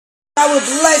I will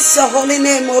bless your holy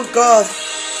name, O God.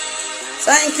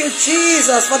 Thank you,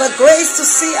 Jesus, for the grace to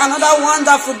see another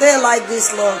wonderful day like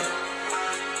this, Lord.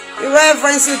 We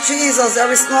reverence you, Jesus.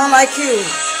 There is none like you.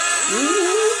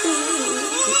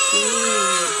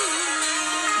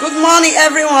 Good morning,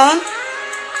 everyone.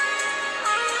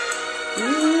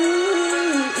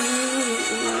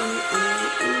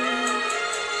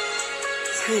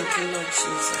 Thank you, Lord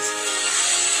Jesus.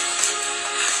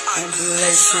 I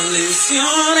bless and lift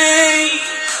your name.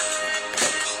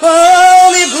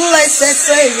 Holy, blessed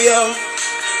Savior,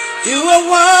 you are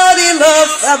worthy, Lord,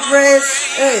 of praise.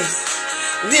 Hey.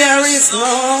 There is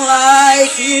none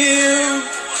like you.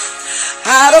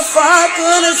 Out of our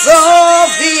corners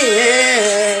of the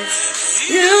earth,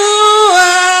 you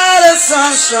are the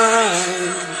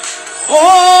sunshine.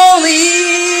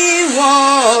 Holy,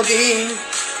 worthy,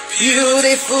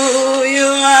 beautiful you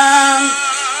are.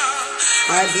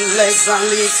 I bless and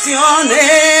lift your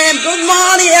name. Good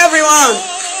morning, everyone.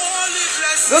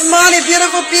 Good morning,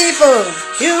 beautiful people.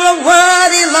 You are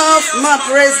worthy, Lord, my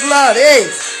praise, Lord. Hey.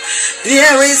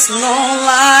 There is none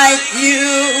like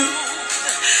you.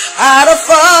 Out of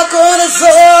all corners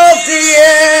of the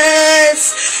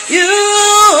earth, you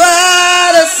are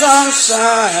the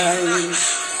sunshine.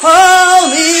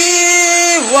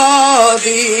 Holy,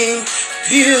 worthy,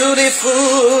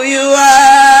 beautiful you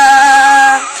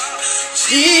are.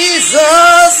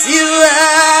 Jesus, you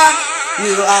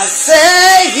are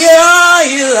Savior,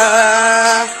 you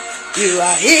are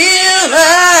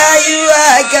healer, you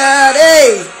are God.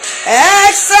 Hey.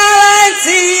 Excellent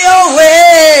in your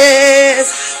ways,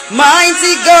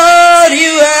 mighty God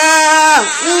you are.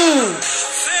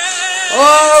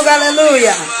 Oh,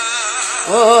 hallelujah.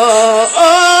 Oh,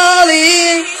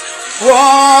 holy,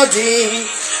 worthy,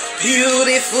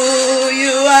 beautiful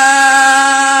you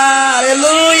are.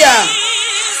 Hallelujah.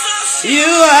 You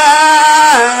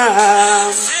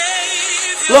are,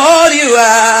 Lord, you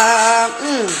are.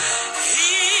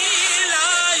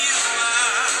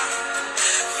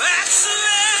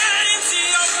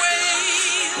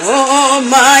 Oh,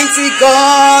 mighty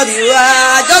God, you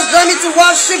are. Just join me to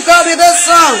worship God with a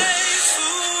song.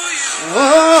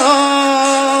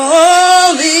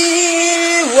 Oh,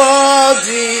 holy,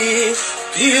 worthy,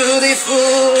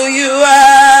 beautiful you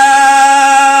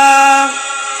are.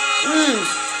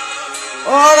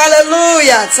 Oh,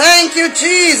 hallelujah. Thank you,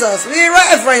 Jesus. We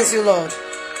reverence you, Lord.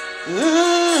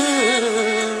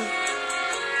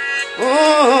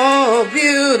 Oh,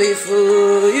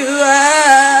 beautiful you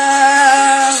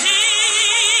are.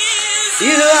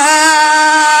 You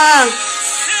are,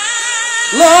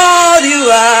 Lord, you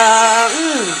are,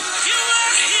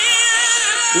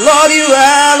 Lord, you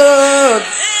are, Lord.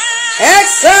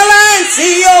 Excellent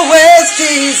in your ways,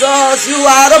 Jesus. You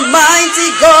are the mighty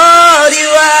God. You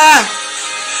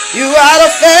are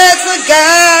the faithful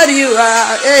God. You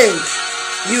are, hey.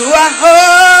 You are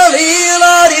holy,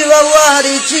 Lord. You are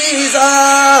worthy,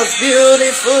 Jesus.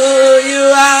 Beautiful you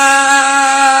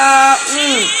are.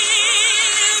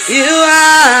 You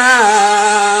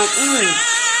are,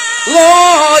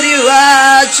 Lord, you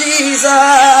are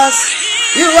Jesus.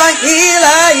 You are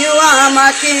healer, you are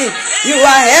my King. You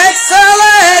are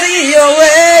excellent in your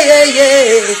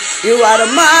way. You are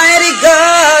the mighty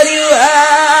God, you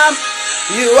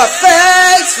are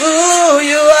faithful,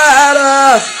 you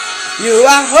are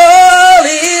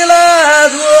holy,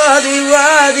 Lord,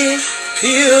 worthy,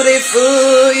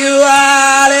 beautiful you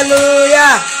are.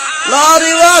 Hallelujah. Lord,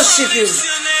 we worship you.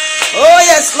 Oh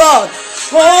yes, Lord.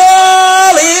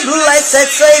 Holy, blessed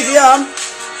Savior,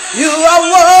 you are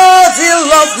worthy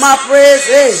of my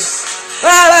praises.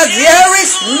 Father, there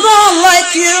is none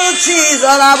like you, Jesus.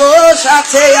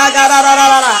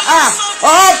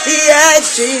 Of the earth,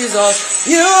 Jesus,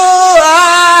 you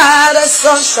are the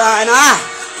sunshine.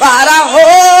 Father,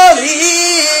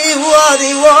 holy,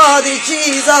 worthy,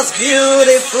 Jesus,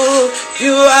 beautiful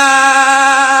you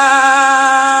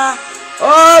are.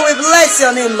 Oh, we bless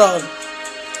your name, Lord.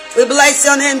 We bless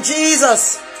your name,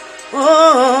 Jesus.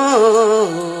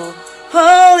 Oh,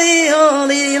 holy,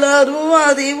 Lord,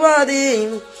 worthy,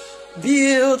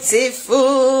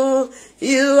 beautiful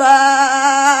you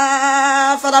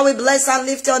are. Father, we bless and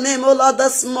lift your name, oh Lord,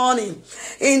 this morning.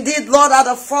 Indeed, Lord, at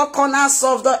the four corners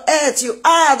of the earth, you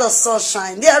are the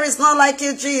sunshine. There is none like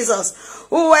you, Jesus.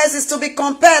 Who else is to be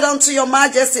compared unto your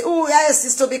majesty? Who else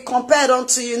is to be compared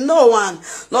unto you? No one.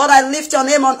 Lord, I lift your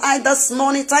name on high this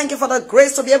morning. Thank you for the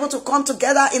grace to be able to come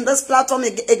together in this platform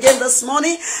again this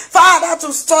morning. Father,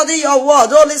 to study your word.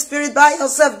 Holy Spirit, by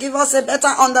yourself, give us a better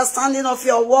understanding of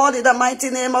your word in the mighty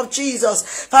name of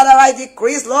Jesus. Father, I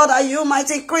decrease, Lord, that you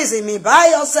might increase in me.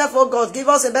 By yourself, oh God, give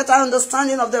us a better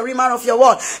understanding of the rhema of your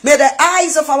word. May the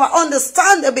eyes of our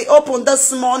understanding be opened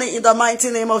this morning in the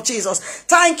mighty name of Jesus.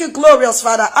 Thank you, glorious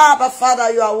Father. Abba,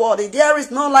 Father, you are worthy. There is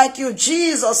no like you.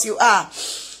 Jesus, you are.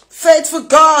 Faithful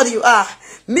God, you are.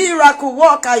 Miracle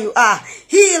worker, you are.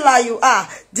 Healer, you are.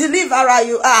 Deliverer,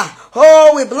 you are.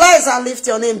 Oh, we bless and lift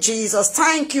your name, Jesus.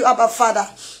 Thank you, Abba, Father.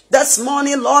 This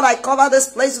morning, Lord, I cover this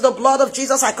place with the blood of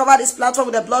Jesus. I cover this platform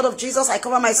with the blood of Jesus. I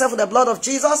cover myself with the blood of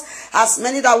Jesus. As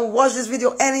many that will watch this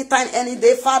video anytime, any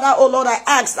day, Father, oh Lord, I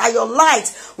ask that your light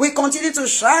will continue to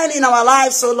shine in our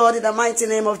lives, oh Lord, in the mighty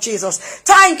name of Jesus.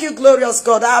 Thank you, glorious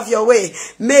God. Have your way.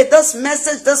 May this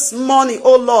message this morning,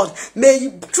 oh Lord,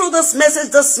 through this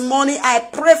message this morning, I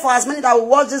pray for as many that will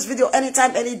watch this video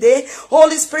anytime, any day.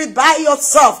 Holy Spirit, by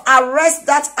yourself, arrest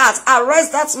that heart,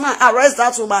 arrest that man, arrest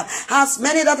that woman. As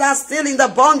many that are still in the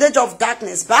bondage of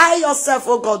darkness, by yourself,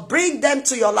 oh God, bring them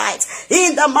to your light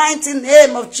in the mighty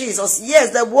name of Jesus.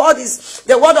 Yes, the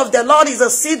word of the Lord is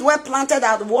a seed when planted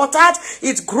and watered,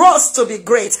 it grows to be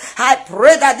great. I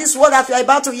pray that this word that we are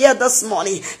about to hear this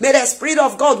morning, may the Spirit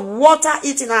of God water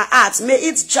it in our hearts, may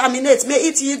it germinate, may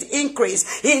it yield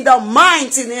increase in the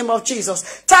mighty name of Jesus.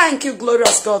 Thank you,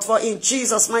 glorious God, for in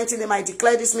Jesus' mighty name I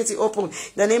declare this meeting open. In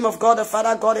the name of God the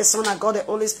Father, God the Son, and God the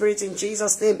Holy Spirit, in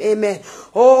Jesus' name, amen.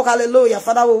 Oh, hallelujah.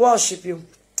 Father, we worship you.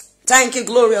 Thank you,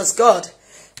 glorious God.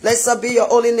 Blessed be your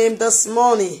holy name this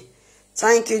morning.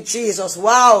 Thank you, Jesus.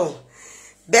 Wow.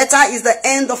 Better is the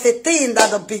end of a thing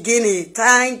than the beginning.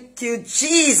 Thank you,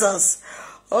 Jesus.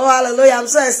 Oh, hallelujah. I'm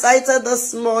so excited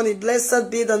this morning.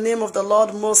 Blessed be the name of the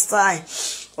Lord Most High.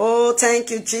 Oh,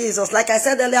 thank you, Jesus. Like I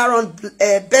said earlier on,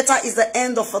 better is the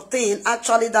end of a thing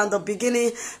actually than the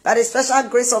beginning. By the special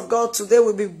grace of God, today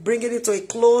we'll be bringing it to a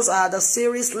close. The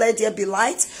series, Let There Be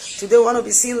Light. Today we want to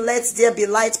be seeing Let There Be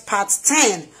Light Part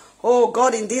 10. Oh,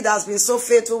 God indeed has been so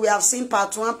faithful. We have seen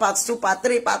Part 1, Part 2, Part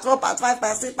 3, Part 4, Part 5,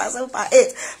 Part 6, Part 7, Part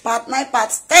 8, Part 9,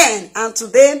 Part 10. And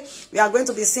today we are going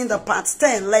to be seeing the Part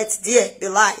 10, Let There Be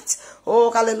Light.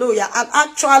 Oh, hallelujah. And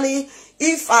actually,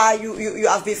 if you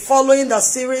have been following the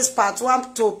series Part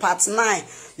 1 to Part 9,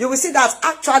 you will see that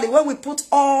actually when we put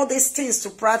all these things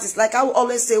to practice, like I will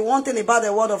always say, one thing about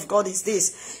the word of God is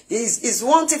this. Is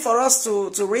one thing for us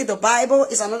to read the Bible,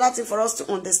 is another thing for us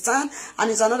to understand,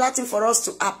 and is another thing for us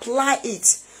to apply it.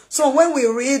 So when we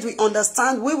read, we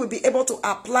understand, we will be able to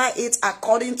apply it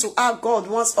according to how God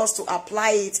wants us to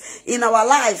apply it in our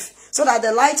life. So that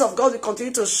the light of God will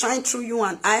continue to shine through you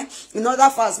and I, in order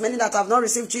for as many that have not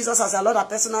received Jesus as their Lord and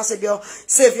personal Savior,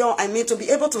 to be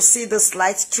able to see this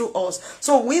light through us.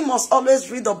 So we must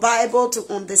always read the Bible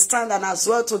to understand, and as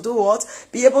well to do what?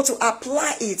 Be able to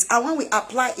apply it. And when we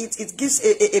apply it, it gives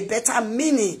a better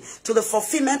meaning to the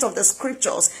fulfillment of the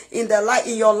scriptures in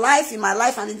your life, in my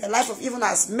life, and in the life of even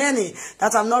as many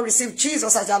that have not received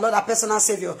Jesus as their Lord and personal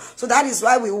Savior. So that is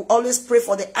why we will always pray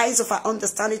for the eyes of our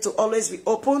understanding to always be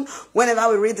open whenever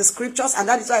we read the scriptures. And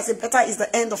that is why I say better is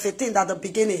the end of a thing than the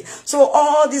beginning. So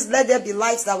all these Let There Be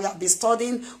Lights that we have been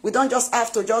studying, we don't just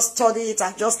have to just study it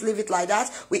and just leave it like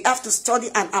that. We have to study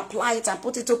and apply it and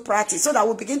put it to practice, so that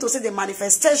we begin to see the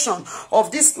manifestation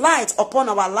of this light upon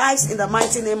our lives in the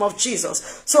mighty name of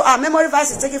Jesus. So our memory verse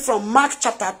is taken from Mark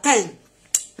chapter 10,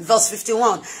 verse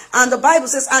 51. And the Bible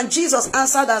says, and Jesus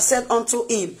answered and said unto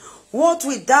him, what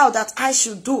wilt thou that I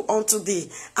should do unto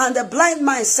thee? And the blind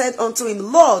man said unto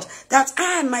him, Lord, that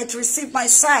I might receive my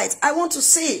sight. I want to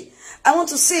see. I want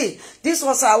to see. This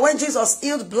was when Jesus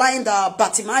healed blind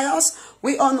Bartimaeus.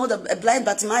 We all know the blind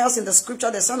Bartimaeus in the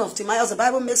scripture, the son of Timaeus. The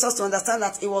Bible makes us to understand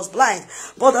that he was blind.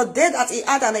 But the day that he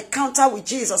had an encounter with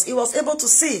Jesus, he was able to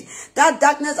see that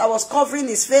darkness that was covering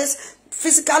his face.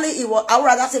 Physically,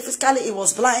 physically he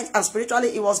was blind, and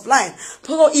spiritually he was blind.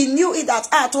 So he knew it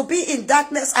that to be in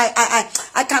darkness,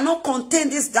 I cannot contain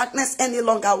this darkness any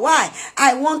longer. Why?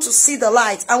 I want to see the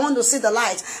light. I want to see the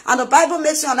light. And the Bible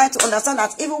makes you and I to understand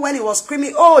that even when he was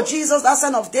screaming, oh Jesus, that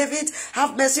son of David,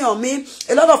 have mercy on me.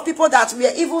 A lot of people that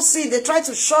were evil seen, they tried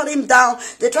to shut him down.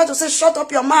 They tried to say, shut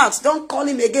up your mouth, don't call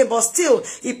him again. But still,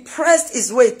 he pressed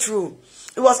his way through.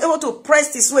 He was able to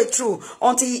press his way through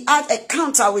until he had a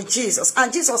encounter with Jesus.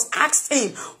 And Jesus asked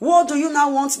him, what do you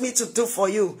now want me to do for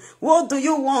you? What do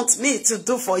you want me to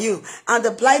do for you? And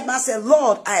the blind man said,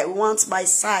 Lord, I want my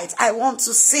sight. I want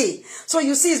to see. So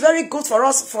you see, it's very good for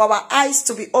us, for our eyes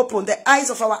to be open, the eyes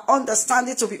of our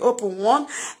understanding to be open, one.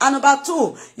 And number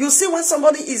two, you see, when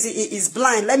somebody is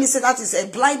blind, let me say that is a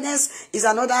blindness is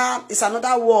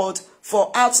another word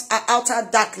for outer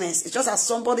darkness. It's just as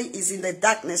somebody is in the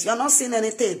darkness, you're not seeing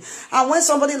anything. And when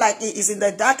somebody like is in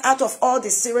the dark, out of all the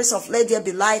series of Let There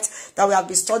Be Light that we have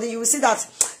been studying, you will see that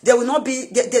there will not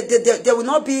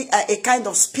be a kind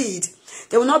of speed.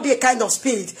 There will not be a kind of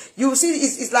speed. You will see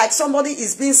it's like somebody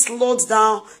is being slowed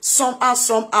down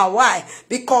somehow. Why?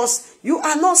 Because you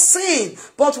are not seeing.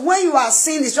 But when you are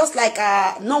seeing, it's just like,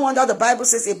 no wonder the Bible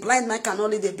says a blind man can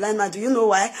only be a blind man. Do you know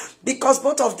why? Because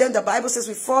both of them, the Bible says,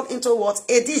 we fall into what?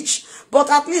 A ditch. But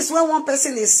at least when one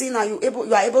person is seeing and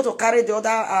you are able to carry the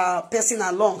other person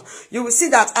along, you will see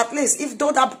that at least if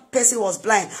though that person was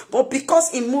blind, but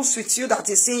because it moves with you that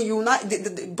is seeing you, not,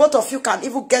 both of you can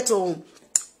even get to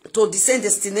the same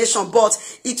destination, but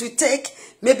it will take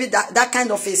maybe that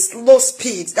kind of a slow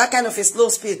speed,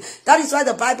 That is why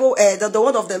the Bible, the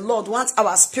word of the Lord wants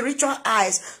our spiritual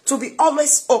eyes to be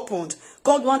always opened.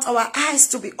 God wants our eyes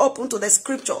to be open to the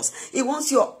scriptures. He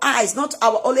wants your eyes, not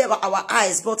only our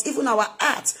eyes, but even our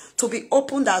heart to be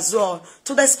opened as well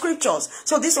to the scriptures.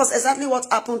 So this was exactly what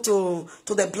happened to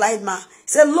the blind man. He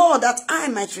said, Lord, that I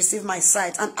might receive my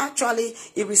sight. And actually,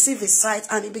 he received his sight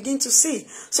and he began to see.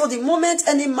 So the moment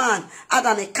any man had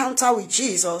an encounter with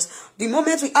Jesus, the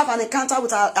moment we have an encounter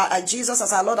with our Jesus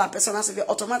as our Lord and personal Savior,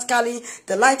 automatically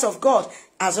the light of God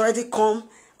has already come.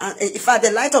 And in fact,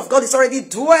 the light of God is already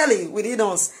dwelling within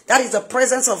us. That is the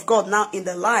presence of God now in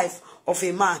the life of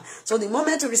a man. So the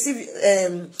moment you receive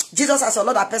Jesus as your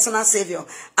Lord and personal Savior.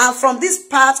 And from this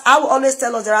part, I will always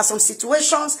tell us there are some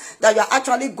situations that you are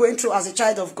actually going through as a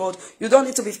child of God. You don't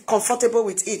need to be comfortable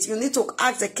with it. You need to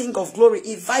ask the King of Glory,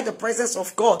 invite the presence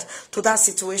of God to that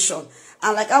situation.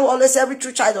 And like I will always say, every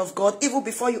true child of God, even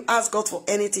before you ask God for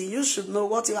anything, you should know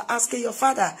what you are asking your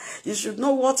Father. You should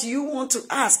know what you want to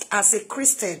ask as a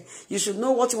Christian. You should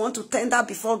know what you want to tender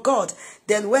before God.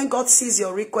 Then when God sees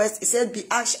your request, he said, be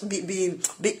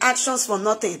actions for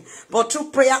nothing. But through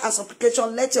prayer and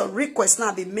supplication, let your request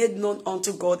now be made known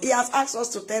unto God. He has asked us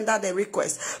to tender the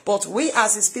request. But we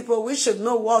as his people, we should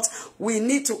know what we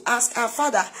need to ask our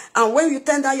Father. And when you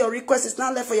tender your request, it's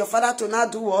not left for your Father to now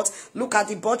do what? Look at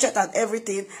the budget and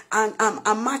everything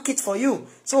and mark it for you.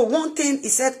 So one thing he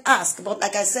said, ask. But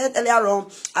like I said earlier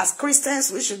on, as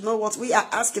Christians, we should know what we are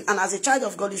asking. And as a child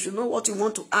of God, you should know what you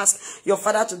want to ask your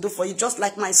Father to do for you. Just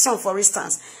like my son, for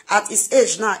instance, at his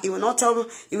age now, he will not tell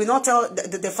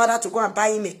the Father to go and buy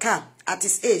him a car at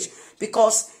his age,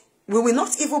 because we will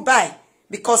not even buy,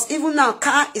 because even now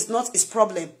car is not his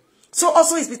problem. So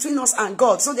also it's between us and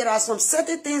God. So there are some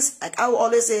certain things, like I will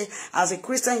always say, as a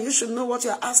Christian, you should know what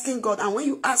you are asking God. And when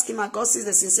you ask him and God sees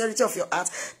the sincerity of your heart,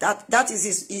 that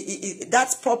is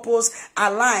that's purpose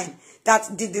align. That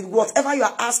whatever you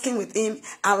are asking with him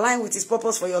align with his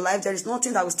purpose for your life. There is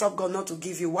nothing that will stop God not to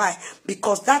give you. Why?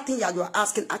 Because that thing that you are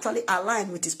asking actually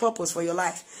align with his purpose for your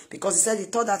life. Because he said the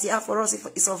thought that he had for us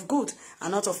is of good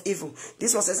and not of evil.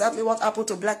 This was exactly what happened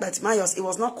to Black Bartimaeus. He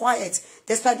was not quiet,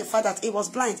 despite the fact that he was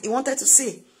blind. He wanted to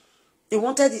see. He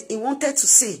wanted to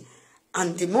see.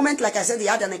 And the moment, like I said, he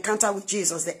had an encounter with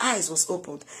Jesus, the eyes was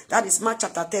opened. That is Mark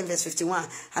chapter 10, verse 51.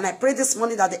 And I pray this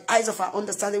morning that the eyes of our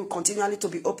understanding will continually to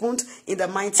be opened in the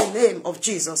mighty name of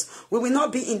Jesus. We will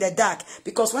not be in the dark,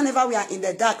 because whenever we are in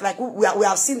the dark, like we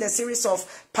have seen the series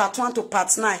of part 1 to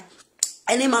part 9,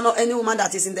 any man or any woman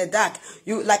that is in the dark,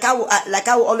 you like I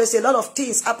will always say, a lot of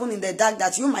things happen in the dark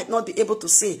that you might not be able to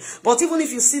see. But even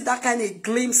if you see that kind of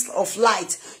glimpse of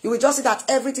light, you will just see that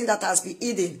everything that has been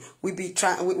hidden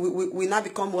will now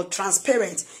become more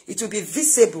transparent. It will be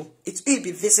visible. It will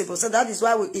be visible. So that is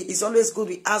why it's always good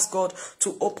we ask God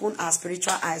to open our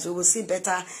spiritual eyes. We will see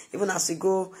better even as we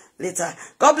go later.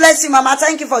 God bless you, Mama.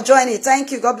 Thank you for joining.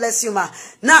 Thank you. God bless you, Ma.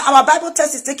 Now our Bible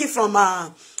text is taken from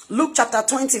Luke chapter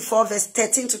 24, verse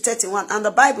 13 to 31. And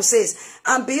the Bible says,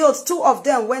 and behold, 2 of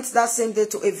them went that same day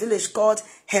to a village called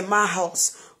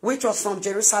Emmaus, which was from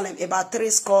Jerusalem about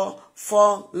 64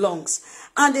 furlongs.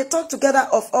 And they talked together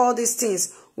of all these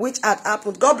things which had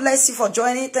happened. God bless you for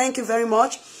joining. Thank you very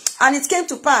much. And it came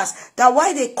to pass that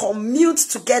while they communed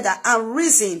together and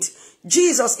reasoned,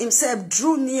 Jesus himself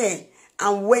drew near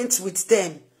and went with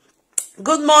them.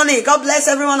 Good morning. God bless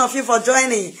every one of you for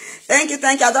joining. Thank you,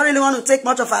 thank you. I don't really want to take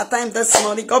much of our time this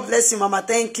morning. God bless you, Mama.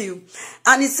 Thank you.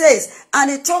 And it says, and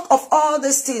he talked of all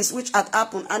these things which had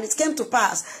happened, and it came to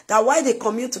pass that while they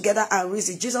communed together and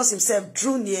reasoned, Jesus himself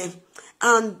drew near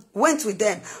and went with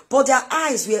them. But their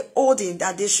eyes were holding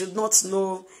that they should not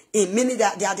know him, meaning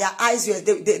that their eyes were,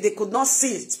 they could not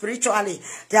see spiritually.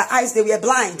 Their eyes, they were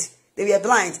blind. They were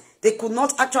blind. They could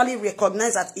not actually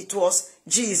recognize that it was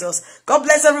Jesus. God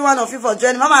bless every one of you for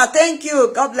joining. Mama, thank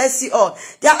you. God bless you all.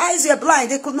 Their eyes were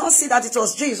blind. They could not see that it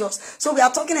was Jesus. So we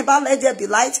are talking about let there be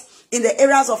light. In the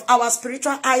areas of our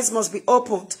spiritual eyes must be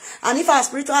opened. And if our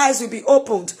spiritual eyes will be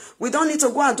opened, we don't need to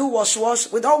go and do wash.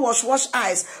 We don't wash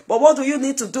eyes. But what do you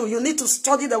need to do? You need to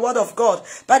study the word of God.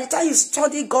 By the time you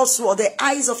study God's word, the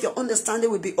eyes of your understanding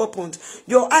will be opened.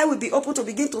 Your eye will be open to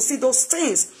begin to see those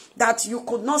things that you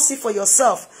could not see for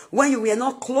yourself when you were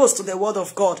not close to the word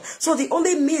of God. So the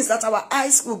only means that our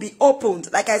eyes will be opened,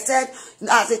 like I said,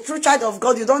 as a true child of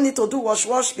God, you don't need to do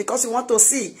wash because you want to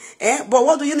see. But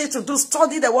what do you need to do?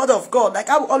 Study the word of God. Like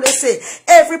I will always say,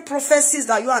 every prophecies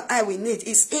that you and I will need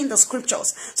is in the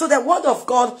scriptures. So the word of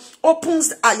God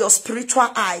opens your spiritual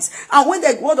eyes. And when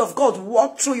the word of God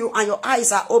walks through you and your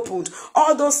eyes are opened,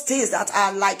 all those things that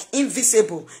are like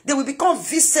invisible, they will become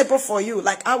visible for you.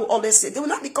 Like I will always say, they will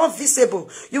not become visible.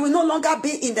 You will no longer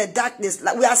be in the darkness.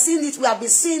 Like we are seeing it, we have been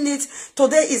seeing it.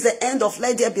 Today is the end of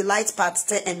Let There Be Light Part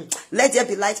 10. Let There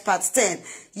Be Light Part 10.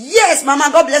 Yes, Mama,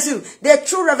 God bless you. The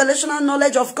true revelational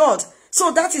knowledge of God.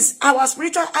 So that is, our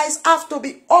spiritual eyes have to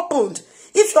be opened.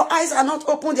 If your eyes are not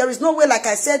open, there is no way, like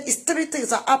I said, it's three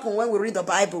things that happen when we read the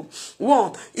Bible.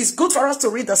 One, it's good for us to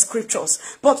read the scriptures.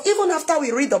 But even after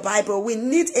we read the Bible, we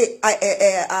need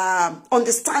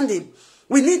understanding.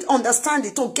 We need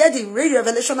understanding to get the real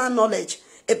revelational knowledge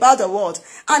about the word.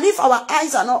 And if our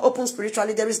eyes are not open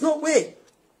spiritually, there is no way.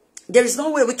 There is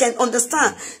no way we can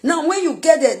understand. Now, when you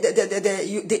get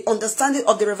the understanding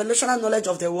of the revelational knowledge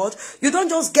of the word, you don't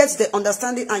just get the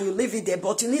understanding and you leave it there,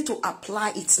 but you need to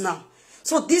apply it now.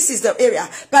 So this is the area.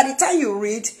 By the time you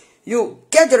read, you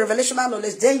get the revelational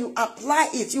knowledge, then you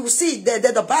apply it. You will see that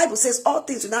the Bible says all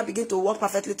things will now begin to work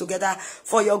perfectly together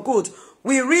for your good.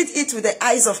 We read it with the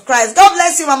eyes of Christ. God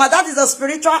bless you, Mama. That is the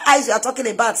spiritual eyes we are talking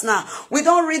about now. We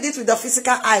don't read it with the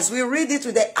physical eyes. We read it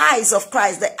with the eyes of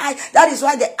Christ. That is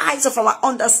why the eyes of our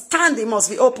understanding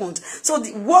must be opened. So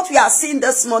what we are seeing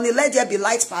this morning, Let There Be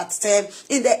Light Part 10,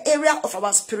 in the area of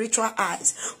our spiritual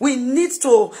eyes.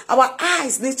 Our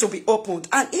eyes need to be opened.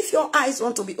 And if your eyes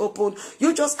want to be opened,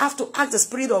 you just have to ask the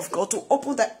Spirit of God to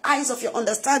open the eyes of your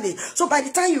understanding. So by the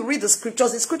time you read the scripture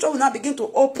will now begin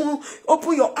to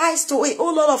open your eyes to a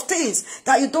whole lot of things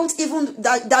that you don't even,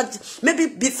 that maybe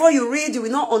before you read, you will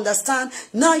not understand.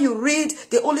 Now you read,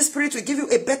 the Holy Spirit will give you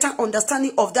a better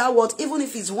understanding of that word, even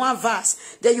if it's one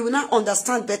verse, then you will not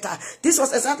understand better. This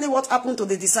was exactly what happened to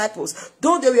the disciples.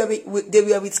 Though they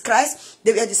were with Christ,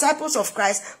 they were disciples of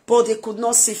Christ, but they could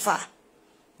not see far.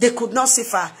 They could not see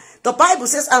far. The Bible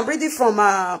says, I'm reading from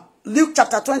Luke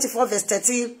chapter 24, verse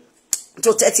 13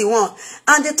 to 31.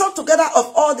 And they talked together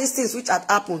of all these things which had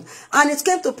happened. And it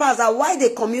came to pass that while they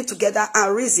communed together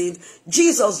and reasoned,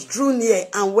 Jesus drew near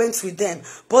and went with them.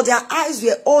 But their eyes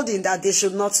were holding that they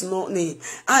should not know him.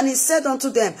 And he said unto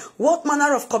them, what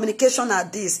manner of communication are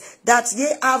these, that ye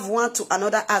have one to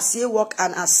another as ye walk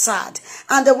and are sad?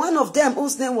 And the one of them,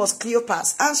 whose name was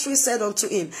Cleopas, answering said unto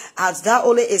him, art thou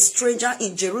only a stranger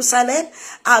in Jerusalem?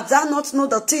 Art thou not know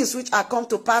the things which are come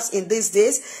to pass in these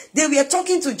days? They were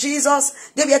talking to Jesus.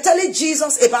 They were telling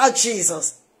Jesus about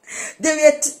Jesus. They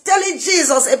were telling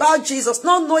Jesus about Jesus,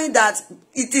 not knowing that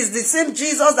it is the same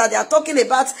Jesus that they are talking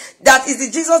about, that is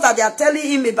the Jesus that they are telling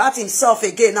him about himself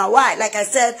again. Now, why? Like I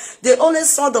said, they only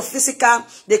saw the physical,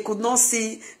 they could not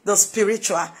see the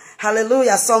spiritual.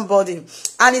 Hallelujah, somebody.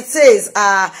 And it says,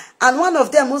 and one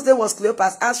of them, whose name was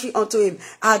Cleopas, answering unto him,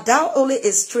 art thou only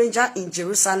a stranger in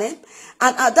Jerusalem?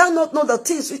 And art thou not know the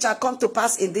things which are come to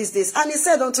pass in these days? And he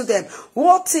said unto them,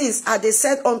 what things are they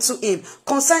said unto him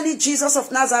concerning Jesus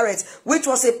of Nazareth, which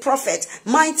was a prophet,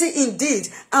 mighty indeed,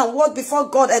 and what before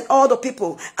God and all the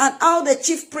people, and how the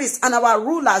chief priests and our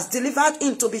rulers delivered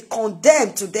him to be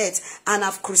condemned to death, and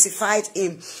have crucified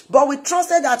him. But we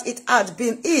trusted that it had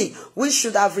been he which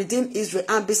should have redeemed Israel.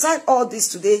 And beside all this,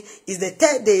 today is the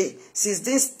third day since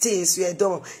these things were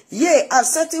done. Yea, and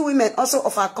certain women also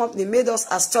of our company made us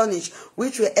astonished,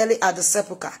 which were early at the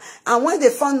sepulchre. And when they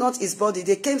found not his body,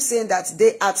 they came saying that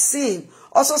they had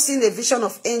also seen a vision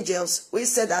of angels, which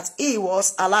said that he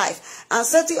was alive. And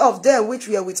certain of them which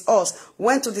were with us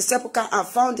went to the sepulchre and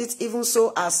found it even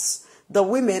so as the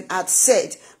women had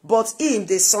said, but him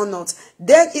they saw not.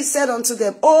 Then he said unto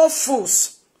them, O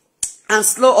fools, and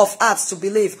slow of heart to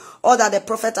believe all that the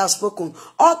prophet has spoken.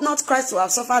 Ought not Christ to have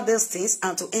suffered these things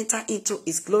and to enter into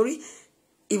his glory?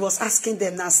 He was asking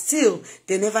them. Now still,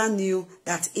 they never knew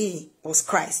that he was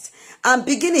Christ. And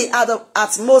beginning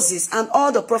at Moses and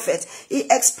all the prophets, he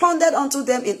expounded unto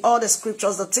them in all the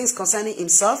scriptures the things concerning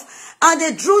himself. And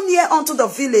they drew near unto the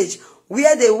village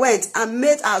where they went and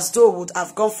made as though would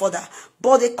have gone further.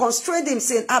 But they constrained him,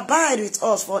 saying, Abide with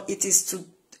us, for it is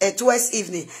towards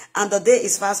evening, and the day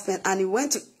is fast spent. And he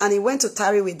went to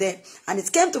tarry with them. And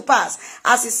it came to pass,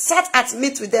 as he sat at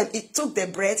meat with them, he took the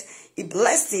bread, he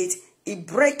blessed it, he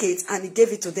brake it, and he gave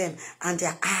it to them. And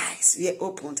their eyes were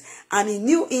opened. And he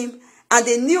knew him, and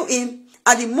they knew him.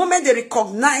 At the moment they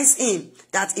recognized him,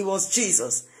 that it was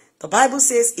Jesus, the Bible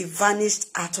says he vanished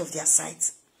out of their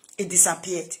sight. It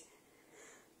disappeared.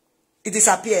 It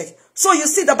disappeared. So you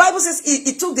see, the Bible says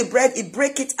he took the bread, he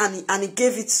brake it, and he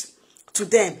gave it to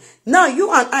them. Now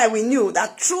you and I, we knew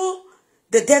that through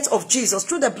the death of Jesus,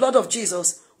 through the blood of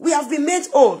Jesus, we have been made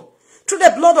whole. Through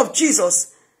the blood of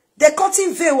Jesus, the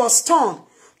curtain veil was torn.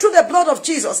 Through the blood of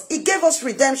Jesus, he gave us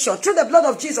redemption. Through the blood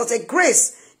of Jesus, a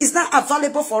grace is now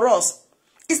available for us.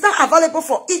 It's not available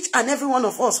for each and every one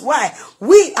of us. Why?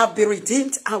 We have been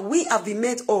redeemed and we have been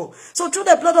made whole. So through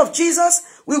the blood of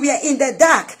Jesus, we were in the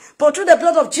dark. But through the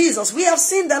blood of Jesus, we have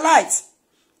seen the light.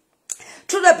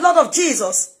 Through the blood of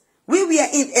Jesus, we were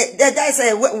in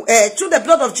through the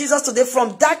blood of Jesus today,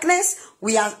 from darkness,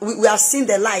 we have seen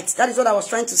the light. That is what I was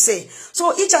trying to say.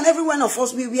 So each and every one of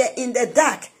us, we were in the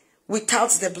dark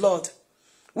without the blood.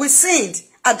 We sinned.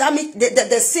 Adamic,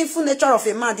 the sinful nature of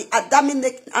a man, the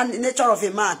Adamic nature of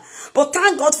a man. But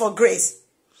thank God for grace.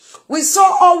 We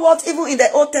saw all what even in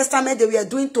the Old Testament they were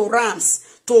doing to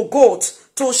rams, to goats,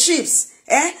 to sheep,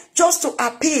 just to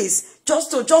appease,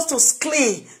 just to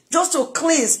clean, just to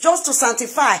cleanse, just to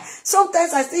sanctify.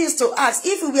 Sometimes I still used to ask,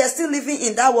 if we are still living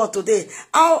in that world today,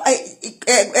 how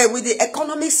with the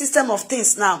economic system of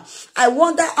things now, I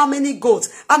wonder how many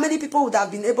goats, how many people would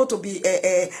have been able to be,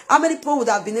 how many people would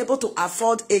have been able to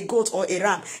afford a goat or a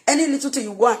ram. Any little thing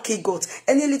you go and kill goat,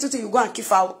 any little thing you go and kill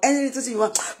fowl, any little thing you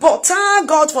want. But thank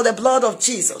God for the blood of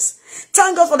Jesus.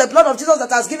 Thank God for the blood of Jesus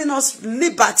that has given us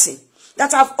liberty,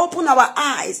 that have opened our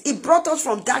eyes. It brought us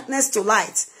from darkness to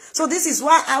light. So this is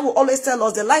why I will always tell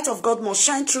us the light of God must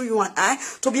shine through you and I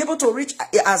to be able to reach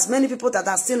as many people that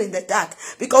are still in the dark.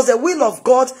 Because the will of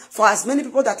God for as many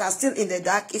people that are still in the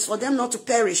dark is for them not to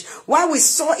perish. Why we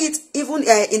saw it even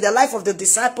in the life of the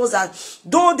disciples, that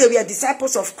though they were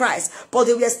disciples of Christ, but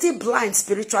they were still blind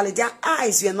spiritually. Their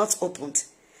eyes were not opened.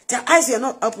 Their eyes were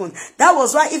not opened. That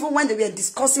was why even when they were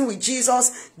discussing with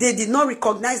Jesus, they did not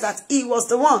recognize that he was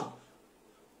the one.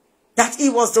 That he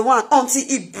was the one, until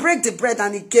he broke the bread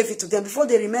and he gave it to them. Before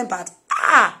they remembered,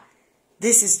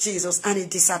 this is Jesus, and he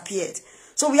disappeared.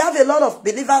 So we have a lot of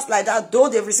believers like that, though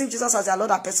they've received Jesus as their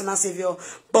Lord and personal Savior,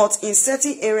 but in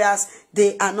certain areas,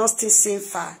 they are not still seeing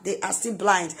far. They are still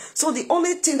blind. So the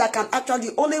only thing that can actually,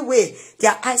 the only way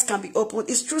their eyes can be opened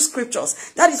is through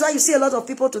scriptures. That is why you see a lot of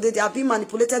people today, they are being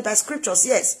manipulated by scriptures,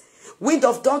 yes. Wind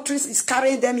of doctrines is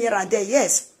carrying them here and there,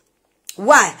 yes.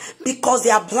 Why? Because they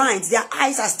are blind. Their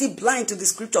eyes are still blind to the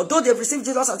scripture. Though they've received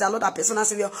Jesus as their Lord and personal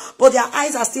Savior, but their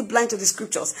eyes are still blind to the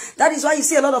scriptures. That is why you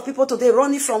see a lot of people today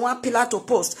running from one pillar to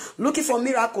post, looking for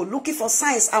miracle, looking for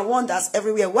signs and wonders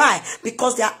everywhere. Why?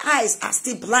 Because their eyes are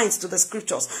still blind to the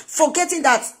scriptures. Forgetting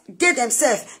that they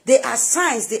themselves, they are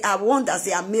signs, they are wonders,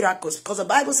 they are miracles. Because the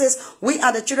Bible says, we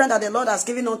are the children that the Lord has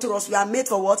given unto us. We are made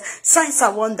for what? Signs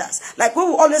and wonders. Like we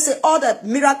will always say, all the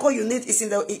miracle you need is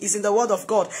in the word of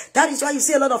God. That is why you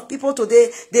see a lot of people today,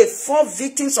 they fall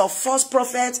victims of false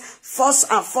prophets, false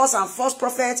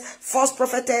prophets, false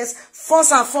prophetess,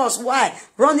 false and false. Why?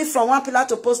 Running from one pillar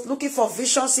to post, looking for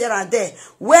visions here and there.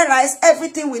 Whereas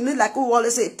everything we need, like we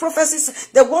always say, prophecies,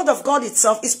 the word of God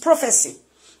itself is prophecy.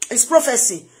 It's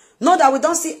prophecy. Not that we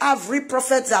don't still have real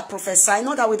prophets that prophesy.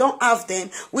 Not that we don't have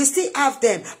them. We still have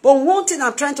them. But one thing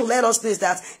I'm trying to let us know is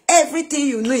that everything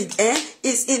you need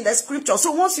is in the scripture.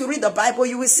 So once you read the Bible,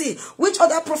 you will see which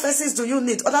other prophecies do you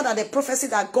need other than the prophecy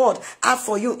that God has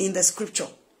for you in the scripture.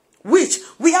 Which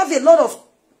we have a lot of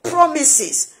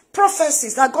promises,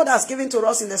 prophecies that God has given to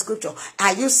us in the scripture.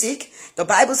 Are you sick? The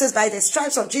Bible says, by the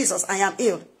stripes of Jesus, I am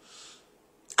healed.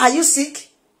 Are you sick?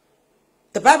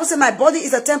 The Bible says, my body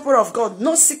is a temple of God.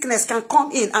 No sickness can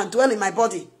come in and dwell in my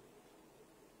body.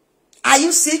 Are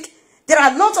you sick? There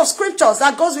are lots of scriptures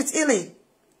that goes with healing.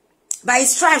 By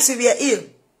his stripes we were healed.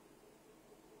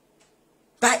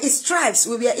 By his stripes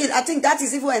we were healed. I think that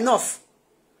is even enough.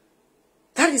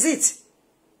 That is it.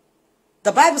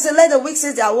 The Bible says, let the weak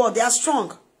say their word. They are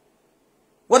strong.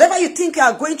 Whatever you think you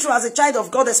are going through as a child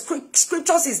of God, the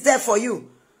scriptures is there for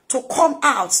you to come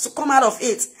out of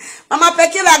it. Mama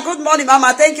Pekila, good morning,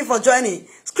 Mama. Thank you for joining.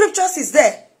 Scriptures is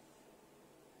there.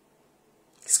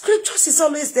 Scriptures is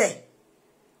always there.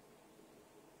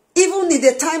 Even in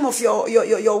the time of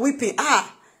your weeping.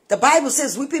 The Bible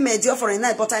says weeping may endure for a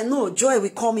night, but I know joy will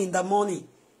come in the morning.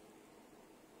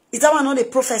 Is that one not a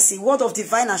prophecy? Word of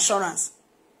divine assurance.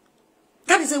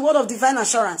 That is a word of divine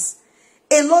assurance.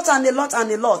 A lot and a lot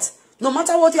and a lot. No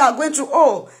matter what you are going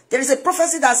through, there is a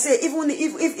prophecy that says,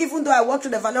 even though I walk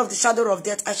through the valley of the shadow of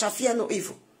death, I shall fear no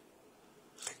evil.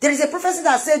 There is a prophecy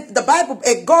that said, the Bible,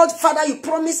 a God, Father, you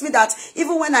promised me that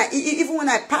even when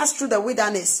I pass through the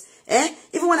wilderness,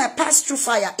 even when I pass through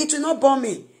fire, it will not burn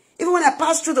me. Even when I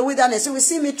pass through the wilderness, you will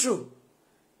see me through.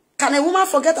 Can a woman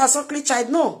forget her suckling child?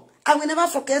 No. I will never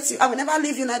forget you. I will never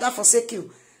leave you, neither forsake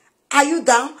you. Are you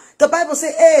down? The Bible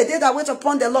says, hey, they that wait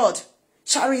upon the Lord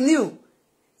shall renew.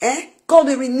 God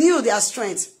will renew their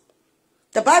strength.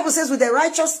 The Bible says, with the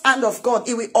righteous hand of God,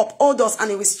 He will uphold us and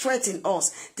He will strengthen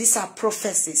us. These are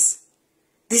prophecies.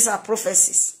 These are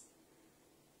prophecies.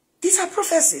 These are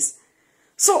prophecies.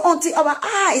 So until our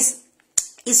eyes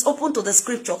is open to the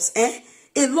scriptures,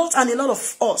 a lot and a lot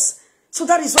of us. So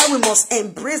that is why we must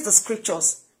embrace the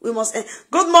scriptures. We must.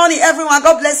 Good morning, everyone.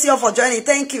 God bless you all for joining.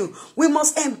 Thank you. We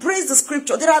must embrace the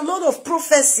scripture. There are a lot of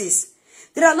prophecies.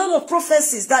 There are a lot of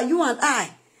prophecies that you and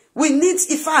I, we need,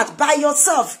 in fact, by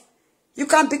yourself. You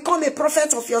can become a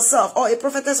prophet of yourself or a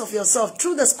prophetess of yourself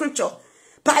through the scripture.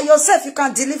 By yourself, you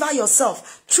can deliver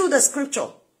yourself through the scripture.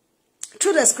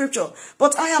 Through the scripture.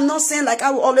 But I am not saying, like I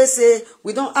will always say,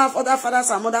 we don't have other fathers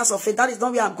and mothers of faith. That is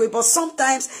not where I'm going. But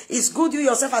sometimes it's good you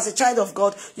yourself as a child of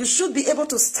God. You should be able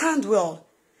to stand well.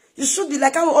 You should be,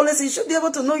 like I will always say, you should be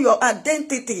able to know your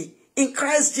identity in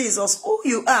Christ Jesus. Who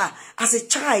you are as a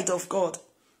child of God.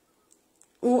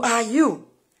 Who are you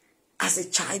as a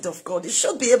child of God? You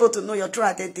should be able to know your true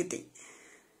identity.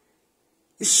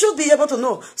 You should be able to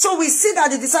know. So we see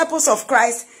that the disciples of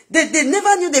Christ, they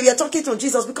never knew they were talking to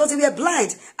Jesus because they were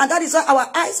blind. And that is why our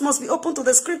eyes must be open to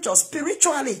the scriptures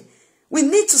spiritually. We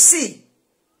need to see.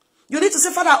 You need to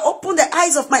say, Father, open the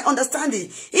eyes of my understanding.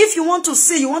 If you want to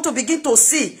see, you want to begin to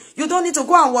see. You don't need to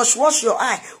go and wash your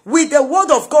eye. With the word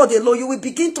of God alone, you will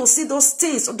begin to see those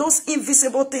things, those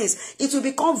invisible things. It will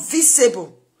become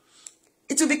visible.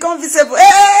 It will become visible.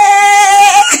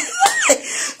 Hey!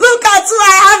 Look at who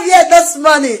I have here this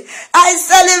morning. I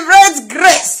celebrate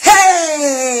grace.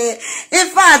 Hey! In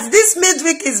fact, this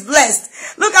midweek is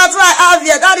blessed. Look at who I have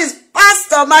here. That is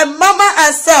Pastor, my mama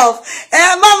herself.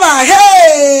 Mama,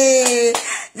 hey!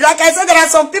 Like I said, there are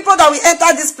some people that will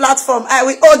enter this platform. I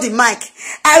will hold the mic.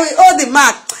 I will hold the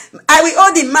mic. I will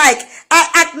hold the mic. I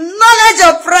acknowledge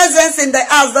your presence in the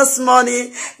house this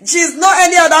morning. She's not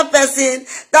any other person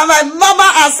than my mama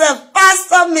herself,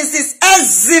 Pastor Mrs.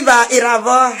 Eziba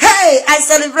Iravo. Hey, I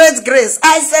celebrate grace.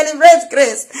 I celebrate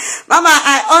grace. Mama,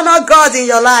 I honor God in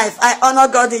your life. I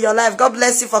honor God in your life. God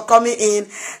bless you for coming in.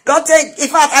 God take, in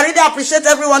fact, I really appreciate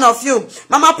every one of you.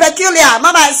 Mama Peculiar,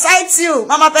 Mama, I cite you.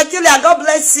 Mama Peculiar, God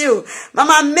bless you.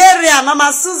 Mama Miriam,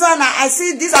 Mama Susanna, I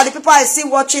see these are the people I see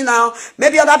watching now.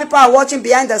 Maybe other people are watching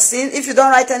behind the scene. If you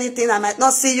don't write anything, I might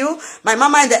not see you. My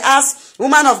mama in the house,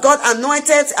 woman of God,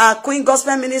 anointed, Queen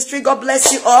Gospel Ministry. God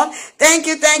bless you all. Thank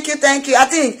you, thank you, thank you. I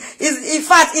think, in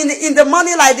fact, in the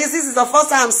morning like this is the first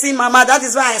time I'm seeing Mama. That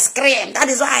is why I screamed. That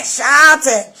is why I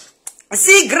shouted.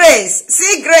 See grace.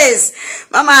 See grace.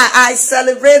 Mama, I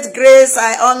celebrate grace.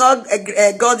 I honor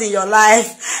God in your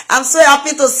life. I'm so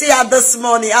happy to see her this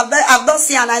morning. I've not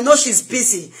seen her and I know she's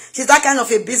busy. She's that kind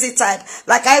of a busy type.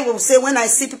 Like I will say, when I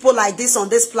see people like this on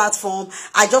this platform,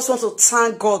 I just want to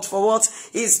thank God for what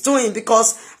He's doing,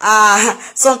 because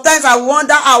sometimes I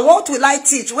wonder, what will I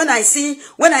teach when I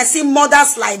see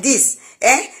mothers like this?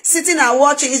 Sitting and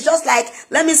watching. It's just like,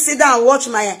 let me sit down and watch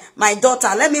my daughter.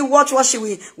 Let me watch what she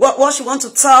want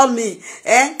to tell me.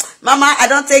 Mama, I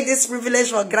don't take this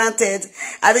privilege for granted.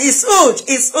 And it's huge.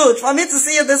 It's huge. For me to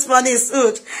see you this morning is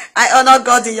huge. I honor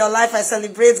God in your life. I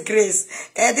celebrate grace.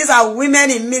 These are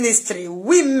women in ministry.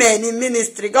 Women in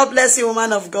ministry. God bless you,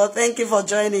 woman of God. Thank you for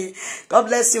joining. God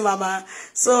bless you, Mama.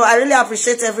 So I really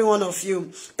appreciate every one of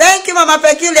you. Thank you, Mama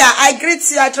Peculiar. I greet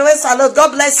you. I throw a salute.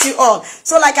 God bless you all.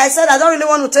 So like I said, I don't really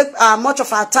want to take much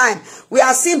of our time. We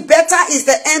are seeing better is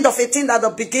the end of a thing than the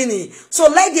beginning. So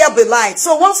let there be light.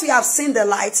 So once we have seen the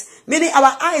light, meaning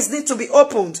our eyes need to be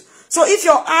opened. So if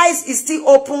your eyes is still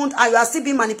opened and you are still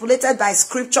being manipulated by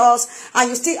scriptures and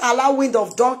you still allow wind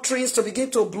of doctrines to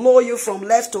begin to blow you from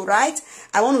left to right,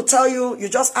 I want to tell you, you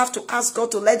just have to ask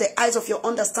God to let the eyes of your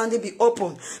understanding be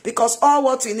open, because all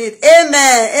what we need,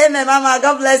 amen, amen, Mama,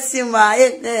 God bless you, ma,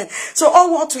 amen. So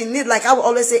all what we need, like I will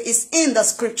always say, is in the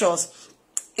scriptures.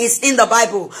 is in the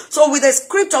Bible. So with the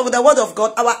scripture, with the word of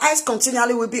God, our eyes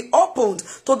continually will be opened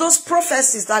to those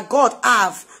prophecies that God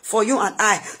have for you and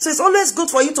I. So it's always good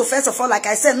for you to, first of all, like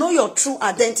I said, know your true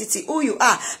identity, who you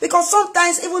are. Because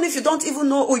sometimes, even if you don't even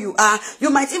know who you are, you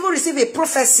might even receive a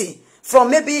prophecy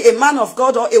from maybe a man of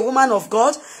God or a woman of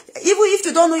God. Even if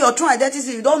you don't know your true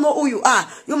identity, you don't know who you are,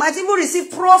 you might even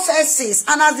receive prophecies,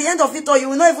 and at the end of it all, you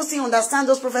will not even still understand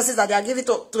those prophecies that they are giving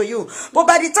to you. But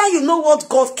by the time you know what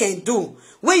God can do,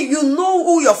 when you know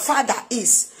who your Father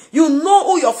is, you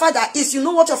know who your Father is, you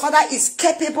know what your Father is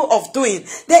capable of doing,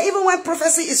 then even when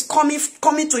prophecy is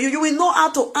coming to you, you will know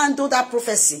how to handle that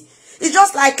prophecy. It's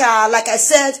just like I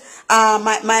said,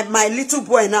 my little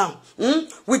boy now.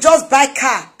 We just buy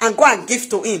car and go and give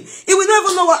to him. He will not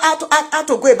even know how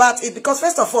to go about it, because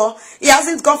first of all, he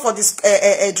hasn't gone for this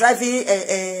driving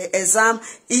exam.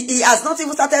 He has not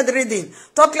even started reading.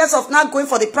 Talk less of not going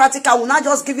for the practical. Will not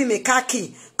just give him a car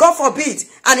key. God forbid.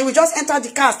 And he will just enter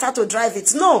the car and start to drive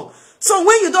it. No. So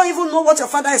when you don't even know what your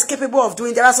Father is capable of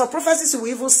doing, there are some prophecies you will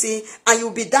even see and you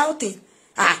will be doubting.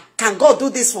 Can God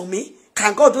do this for me?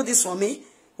 Can God do this for me?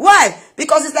 Why?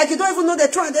 Because it's like you don't even know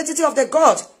the true identity of the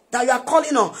God that you are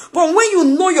calling on. But when you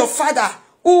know your Father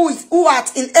who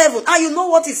art in heaven, and you know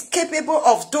what he's capable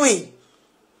of doing,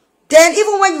 then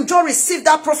even when you just receive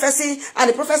that prophecy, and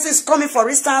the prophecy is coming, for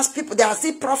instance, people, they are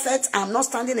still prophets. I'm not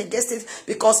standing against it,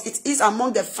 because it is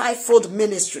among the fivefold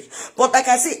ministry. But like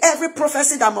I say, every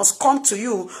prophecy that must come to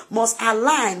you must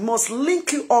align, must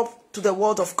link you up to the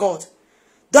word of God.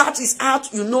 That is how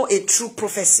you know a true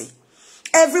prophecy.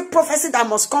 Every prophecy that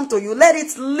must come to you, let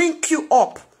it link you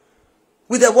up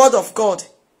with the word of God.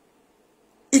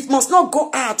 It must not go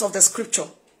out of the scripture.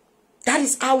 That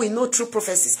is how we know true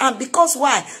prophecies. And because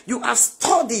why? You have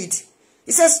studied.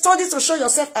 It says, study to show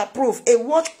yourself approved. A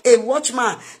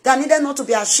watchman that needed not to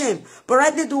be ashamed, but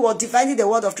rightly do what? Dividing the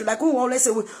word of truth. Like we always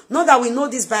say, not that we know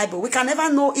this Bible. We can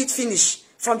never know it finish.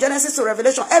 From Genesis to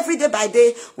Revelation, every day by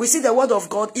day, we see the word of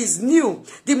God is new.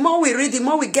 The more we read, the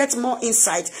more we get more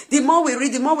insight. The more we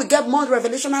read, the more we get more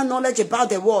revelational knowledge about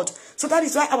the word. So that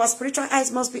is why our spiritual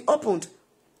eyes must be opened.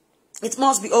 It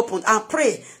must be opened. And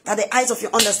pray that the eyes of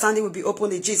your understanding will be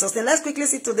opened in Jesus. Then let's quickly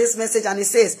see to this message. And it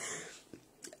says,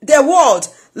 the word,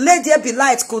 let there be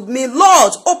light, could mean,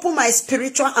 Lord, open my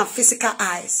spiritual and physical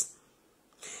eyes.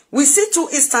 We see two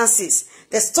instances.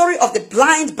 The story of the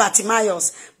blind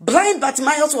Bartimaeus. Blind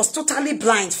Bartimaeus was totally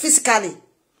blind physically.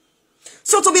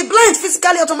 So to be blind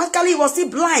physically, automatically he was still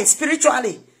blind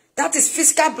spiritually. That is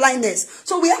physical blindness.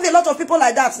 So we have a lot of people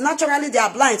like that. Naturally they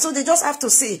are blind. So they just have to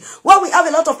see. While we have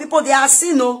a lot of people, they are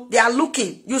seeing, no, they are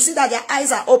looking. You see that their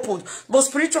eyes are opened. But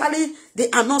spiritually, they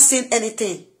are not seeing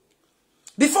anything.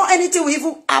 Before anything will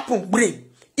even happen, bring.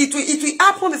 It will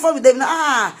happen before they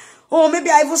know, oh, maybe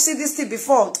I even see this thing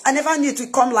before. I never knew it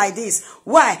would come like this.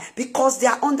 Why? Because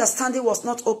their understanding was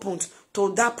not opened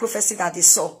to that prophecy that they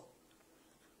saw.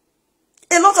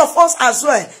 A lot of us as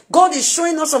well, God is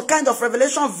showing us some kind of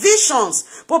revelation,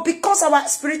 visions. But because our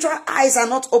spiritual eyes are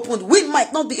not opened, we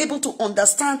might not be able to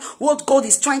understand what God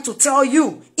is trying to tell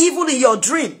you, even in your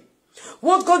dream.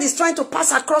 What God is trying to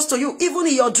pass across to you, even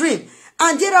in your dream.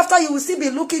 And thereafter, you will still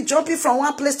be looking, jumping from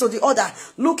one place to the other,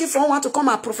 looking for one to come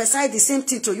and prophesy the same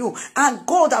thing to you. And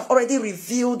God have already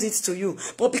revealed it to you.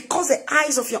 But because the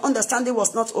eyes of your understanding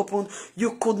was not open,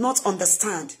 you could not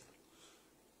understand.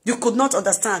 You could not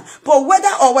understand. But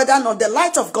whether not, the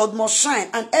light of God must shine,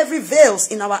 and every veils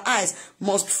in our eyes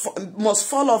must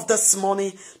fall off this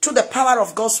morning through the power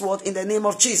of God's word in the name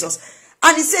of Jesus.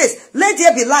 And it says, let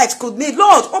there be light could mean,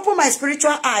 Lord, open my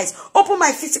spiritual eyes, open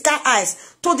my physical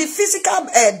eyes. To the physical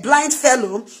blind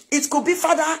fellow, it could be,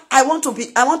 Father, I want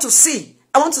to see.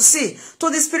 I want to see.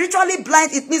 To the spiritually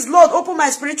blind, it means, Lord, open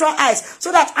my spiritual eyes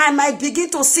so that I might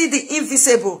begin to see the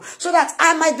invisible, so that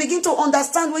I might begin to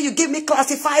understand when you give me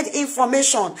classified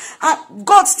information. And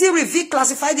God still reveals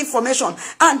classified information,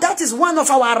 and that is one of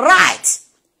our rights.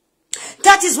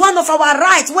 That is one of our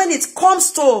rights when it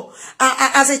comes to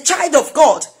as a child of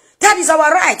God. That is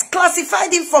our right.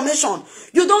 Classified information.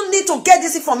 You don't need to get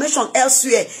this information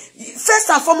elsewhere. First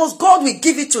and foremost, God will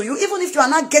give it to you. Even if you are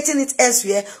not getting it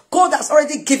elsewhere, God has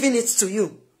already given it to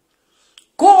you.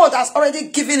 God has already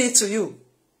given it to you.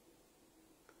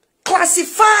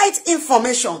 Classified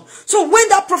information. So when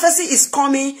that prophecy is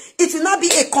coming, it will not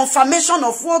be a confirmation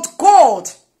of what God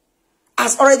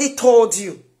has already told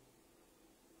you.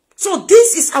 So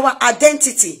this is our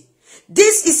identity.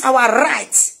 This is our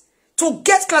right to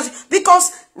get clarity.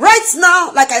 Because right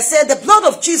now, like I said, the blood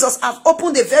of Jesus has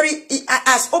opened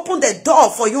the door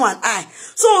for you and I.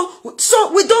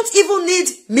 So we don't even need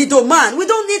middleman. We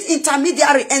don't need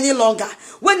intermediary any longer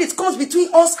when it comes between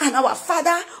us and our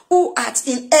Father who art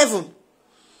in heaven.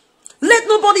 Let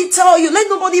nobody tell you, let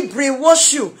nobody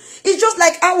brainwash you. It's just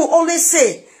like I will always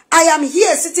say, I am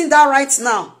here sitting down right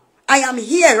now. I am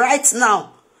here right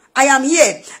now. I am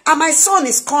here. And my son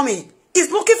is coming. He's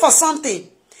looking for something.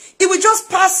 He will just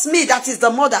pass me, that is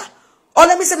the mother. Or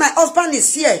let me say my husband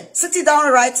is here, sitting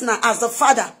down right now as the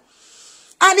father.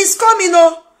 And he's coming,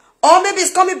 or maybe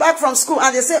he's coming back from school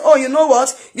and they say, oh, you know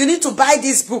what? You need to buy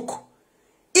this book.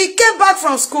 He came back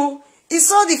from school. He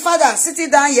saw the father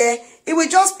sitting down here. He will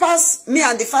just pass me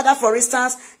and the father, for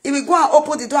instance. He will go and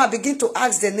open the door and begin to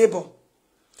ask the neighbor.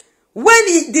 When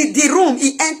the room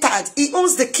he entered, he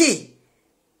owns the key.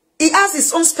 He has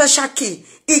his own special key.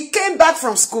 He came back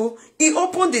from school. He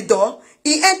opened the door.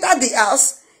 He entered the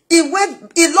house. He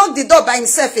locked the door by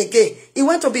himself again. He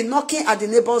went to be knocking at the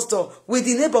neighbor's door. Will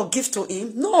the neighbor give to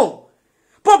him? No.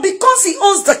 But because he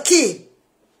owns the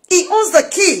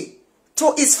key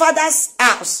to his father's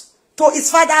house, to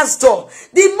his father's door.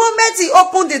 The moment he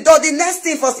opened the door, the next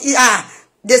thing was,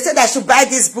 they said I should buy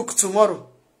this book tomorrow.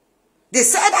 They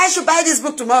said I should buy this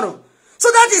book tomorrow. So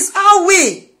that is how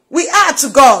we are to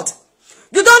God.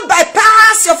 You don't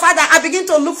bypass your father and begin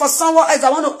to look for someone else. I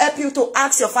want to help you to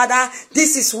ask your father,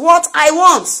 this is what I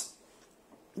want.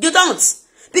 You don't.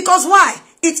 Because why?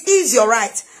 It is your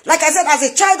right. Like I said, as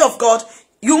a child of God,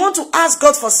 you want to ask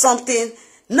God for something.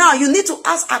 Now you need to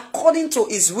ask according to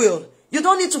his will. You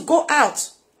don't need to go out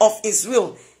of his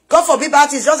will. God forbid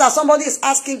that is just as somebody is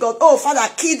asking God, oh, Father,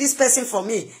 kill this person for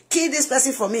me. Kill this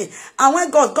person for me. And when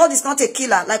God is not a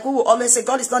killer, like we will always say,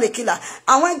 God is not a killer.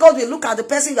 And when God will look at the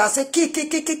person, you will say, kill.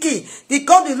 The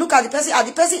God will look at the person, and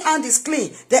the person's hand is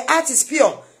clean. The heart is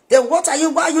pure. Then what are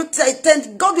you, why you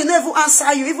then God will never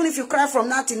answer you. Even if you cry from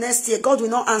now to next year, God will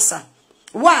not answer.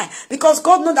 Why? Because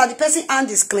God knows that the person's hand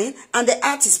is clean, and the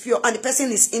heart is pure, and the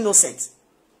person is innocent.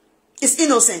 It's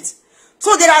innocent.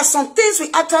 So there are some things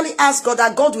we actually ask God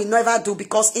that God will never do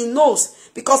because he knows.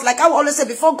 Because like I will always say,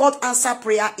 before God answers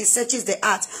prayer, he searches the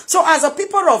heart. So as a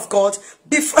people of God,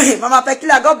 before Mama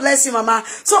Pekila, God bless you, Mama.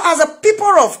 So as a people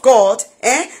of God,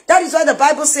 that is why the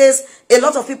Bible says a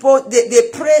lot of people, they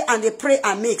pray and they pray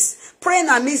and mix. Praying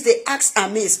and miss, they ask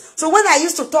and miss. So when I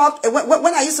used to talk,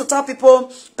 when I used to tell people,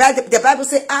 the Bible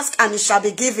says, ask and it shall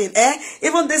be given.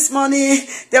 Even this morning,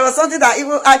 there was something that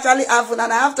even actually happened,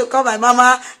 and I have to call my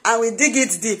mama and we dig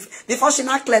it deep before she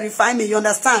not clarify me. You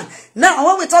understand? Now,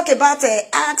 when we talk about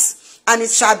ask and it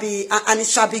shall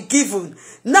be given.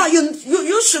 Now,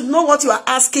 you should know what you are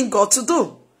asking God to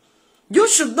do. You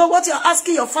should know what you are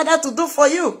asking your Father to do for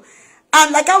you.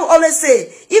 And like I will always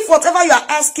say, if whatever you are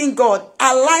asking God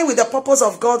align with the purpose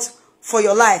of God for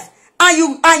your life, and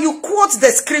you quote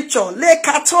the scripture,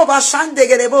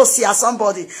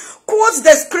 somebody quote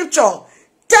the scripture,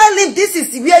 tell him this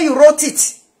is where you wrote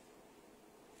it,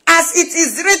 as it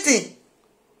is written.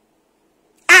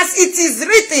 As it is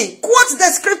written, quote the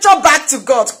scripture back to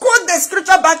God. Quote the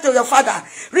scripture back to your Father.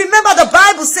 Remember, the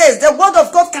Bible says the word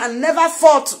of God can never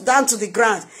fall down to the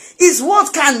ground. His word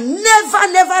can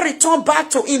never return back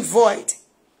to him void.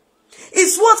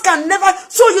 His word can never.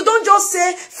 So you don't just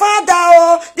say, Father,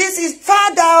 oh, this is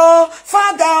Father, oh,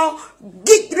 Father. Oh.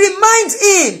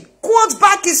 Remind him. Quote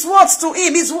back his words to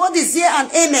him. His word is here and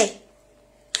amen.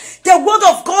 The word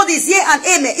of God is here and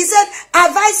amen. He said,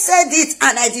 have I said it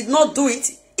and I did not do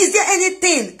it? Is there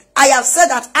anything I have said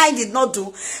that I did not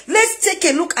do? Let's take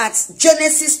a look at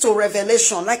Genesis to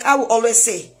Revelation, like I will always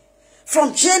say.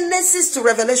 From Genesis to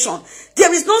Revelation,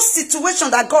 there is no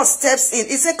situation that God steps in.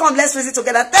 He said, come, let's read it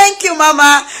together. Thank you,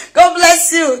 Mama. God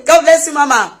bless you. God bless you,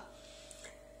 Mama.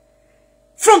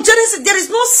 From Genesis, there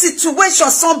is no situation,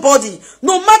 somebody,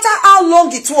 no matter how long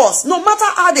it was, no matter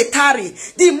how they tarry,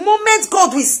 the moment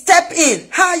God will step in,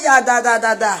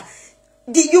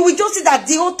 you will just see that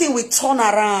the whole thing will turn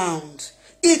around.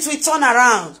 It will turn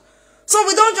around. So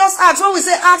we don't just ask. When we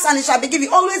say ask and it shall be given,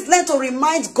 always learn to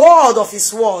remind God of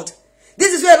his word.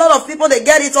 This is where a lot of people, they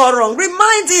get it all wrong.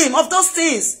 Remind him of those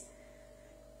things.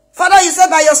 Father, you said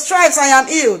by your stripes I am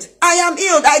healed. I am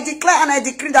healed. I declare and I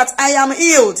decree that I am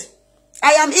healed.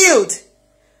 I am healed.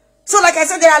 So like I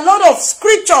said, there are a lot of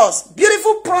scriptures,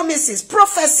 beautiful promises,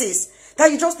 prophecies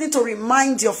that you just need to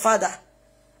remind your Father.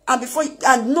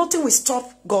 And nothing will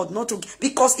stop God,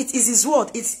 because it is his word.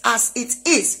 It's as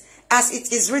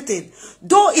it is written.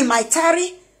 Though it might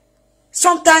tarry,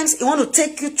 sometimes he want to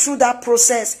take you through that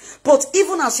process. But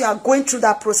even as you are going through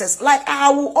that process, like I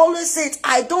will always say it,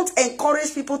 I don't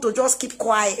encourage people to just keep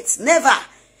quiet. Never.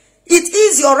 It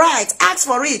is your right. Ask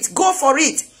for it. Go for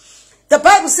it. The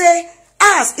Bible says,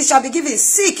 ask, it shall be given.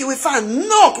 Seek, you will find.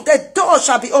 Knock, the door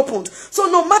shall be opened. So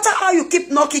no matter how you keep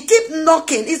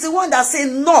knocking, It's the one that says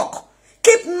knock.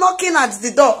 Keep knocking at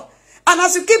the door. And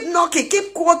as you keep knocking,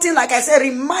 keep quoting, like I said,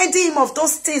 reminding him of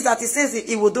those things that he says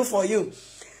he will do for you.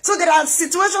 So there are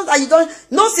situations that you don't,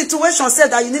 no situation said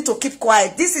that you need to keep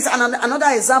quiet. This is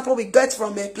another example we get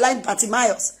from a blind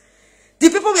Bartimaeus. The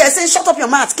people were saying, shut up your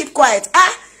mouth, keep quiet.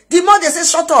 The more they say,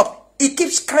 shut up, he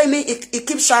keeps screaming, he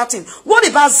keeps shouting. What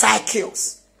about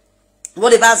Zacchaeus?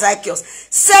 What about Zacchaeus?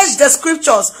 Search the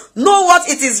scriptures. Know what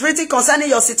it is written concerning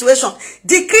your situation.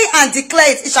 Decree and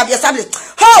declare it. It shall be established.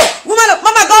 Oh, woman of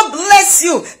Mama, God bless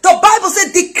you. The Bible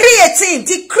says decree a thing.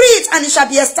 Decree it and it shall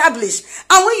be established.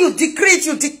 And when you decree it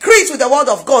with the word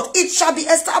of God. It shall be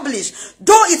established.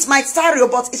 Though it might tarry,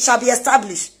 but it shall be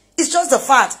established. It's just the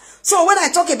fact. So when I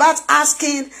talk about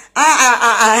asking,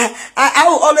 I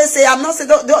will always say, I'm not saying,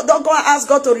 don't go and ask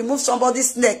God to remove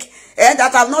somebody's neck.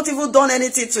 That have not even done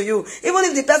anything to you. Even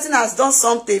if the person has done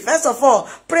something, first of all,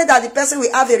 pray that the person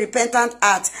will have a repentant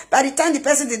heart. By the time the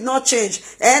person did not change,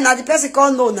 now the person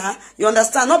can't know now. You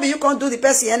understand? Not be you can't do the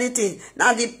person anything.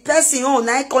 Now the person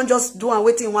now can't just do and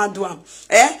waiting one do.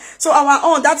 So our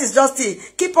own, that is just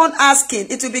it. Keep on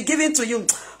asking. It will be given to you.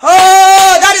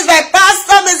 Oh, that is my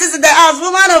pastor, Mrs. in the house,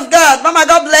 woman of God. Mama,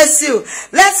 God bless you.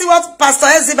 Let's see what Pastor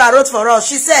Eziba wrote for us.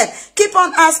 She said, keep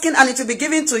on asking and it will be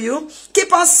given to you.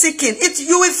 Keep on seeking.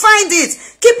 You will find it.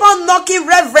 Keep on knocking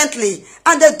reverently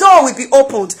and the door will be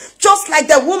opened. Just like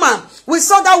the woman. We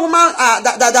saw that woman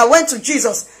that went to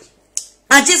Jesus.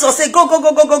 And Jesus said, go, go,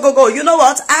 go, go, go, go, go. You know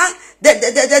what?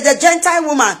 The Gentile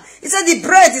woman. He said, the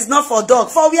bread is not for dog.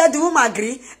 For where the woman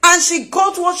agree. And she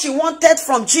got what she wanted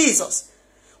from Jesus.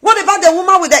 What about the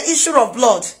woman with the issue of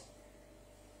blood?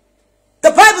 The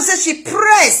Bible says she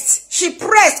pressed. She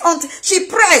pressed until she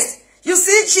pressed. You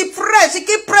see, she pressed. She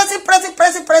kept pressing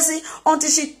until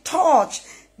she touched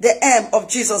the hem of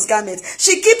Jesus' garment.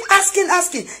 She kept asking.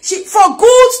 For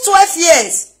good 12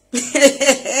 years.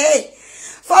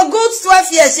 For good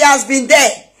 12 years she has been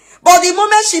there. But the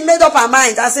moment she made up her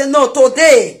mind, I said, no,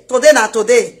 today.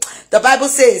 The Bible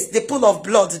says the pool of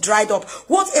blood dried up.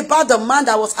 What about the man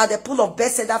that was at the pool of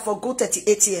Bethesda for good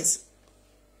 38 years?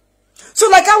 So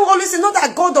like I will always say, not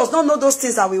that God does not know those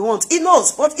things that we want. He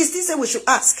knows, but he still says we should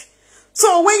ask.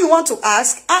 So when you want to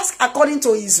ask according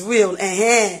to his will.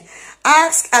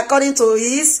 Ask according to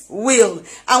his will.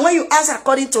 And when you ask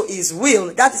according to his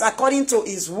will, that is according to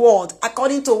his word,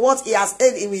 according to what he has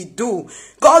said he will do.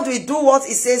 God will do what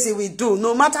he says he will do,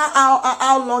 no matter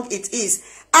how long it is.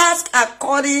 Ask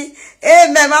according,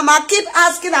 amen, mama, keep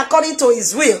asking according to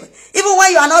his will. Even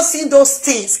when you are not seeing those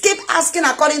things, keep asking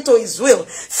according to his will.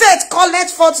 Faith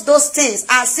calleth forth those things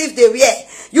as if they were.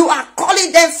 You are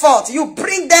calling them forth. You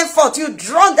bring them forth. You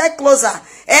draw them closer.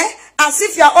 As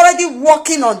if you are already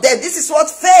working on them. This is what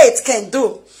faith can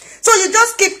do. So you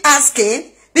just keep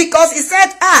asking because he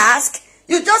said ask.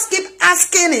 You just keep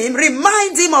asking him,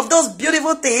 remind him of those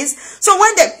beautiful things. So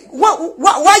when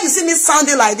why you see me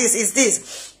sounding like this is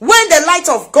this. When the light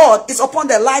of God is upon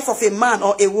the life of a man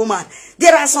or a woman,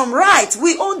 there are some rights.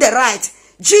 We own the right.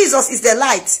 Jesus is the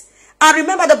light. And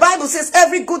remember the Bible says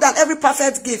every good and every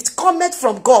perfect gift cometh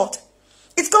from God.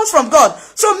 It comes from God.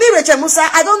 So me, Rachel Musa,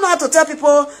 I don't know how to tell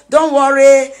people, don't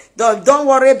worry,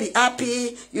 be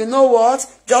happy. You know what?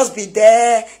 Just be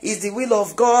there. It's the will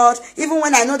of God. Even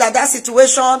when I know that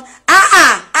situation,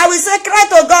 I will say, cry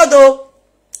to God, though.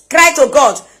 Cry to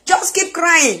God. Just keep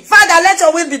crying. Father, let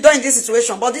your will be done in this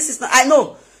situation. But this is not, I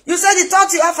know. You said the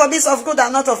thought you have for me is of good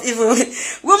and not of evil.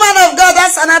 Woman of God,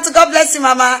 that's Anata. God bless you,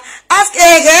 Mama. Ask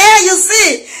again. You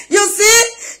see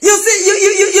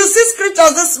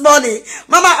scriptures this morning.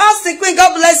 Mama, ask the Queen.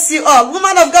 God bless you all.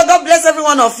 Woman of God, God bless every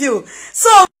one of you. So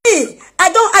me, I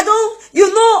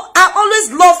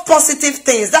always love positive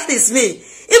things. That is me.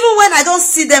 Even when I don't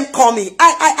see them coming,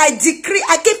 I decree.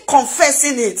 I keep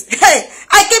confessing it. Hey,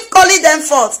 I keep calling them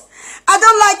forth. I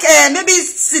don't like maybe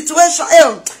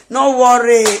situation. No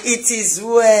worry, it is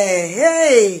well.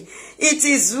 Hey, it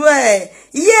is well.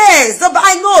 Yes,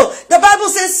 I know. The Bible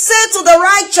says, say to the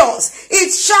righteous,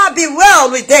 it shall be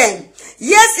well with them.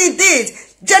 Yes, it did.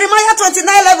 Jeremiah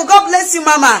 29:11. God bless you,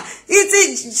 Mama.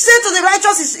 Say to the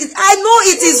righteous, I know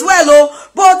it is well, oh,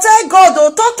 but tell God,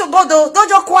 oh, talk to God, oh, don't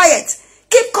just quiet.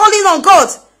 Keep calling on God.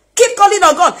 Keep calling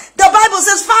on God. The Bible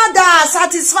says, Father,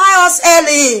 satisfy us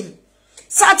early.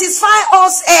 Satisfy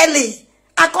us early,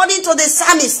 according to the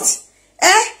psalmist.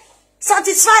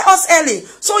 Satisfy us early.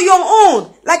 So your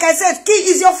own, like I said, He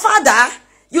is your father.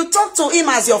 You talk to him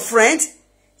as your friend.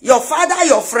 Your father,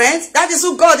 your friend. That is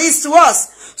who God is to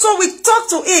us. So we talk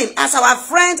to him as our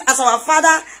friend, as our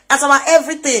father, as our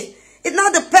everything. It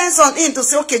now depends on him to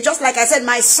say, okay, just like I said,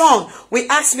 my son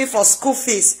will ask me for school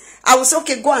fees. I will say,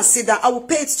 okay, go and sit down. I will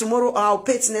pay it tomorrow, or I will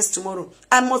pay it next tomorrow.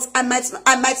 I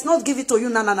might not give it to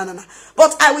you, no.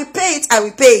 But I will pay it, I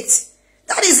will pay it.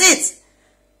 That is it.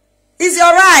 It's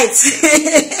your right.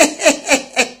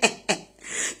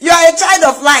 You are a child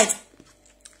of light.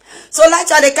 So light,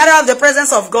 you are the carrier of the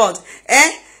presence of God.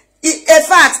 In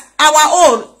fact, our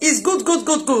own is good. Even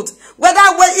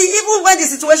when the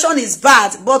situation is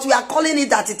bad, but we are calling it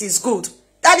that it is good.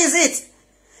 That is it.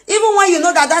 Even when you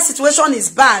know that that situation is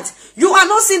bad, you are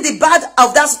not seeing the bad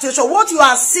of that situation. What you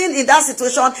are seeing in that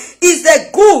situation is the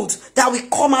good that will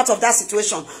come out of that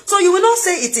situation. So you will not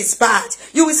say it is bad.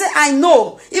 You will say, I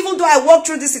know, even though I walk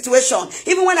through this situation,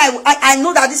 even when I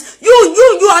know that this, you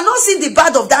are not seeing the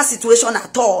bad of that situation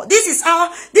at all. This is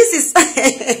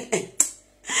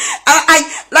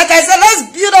like I said,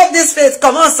 let's build up this faith.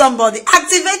 Come on, somebody.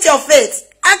 Activate your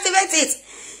faith. Activate it.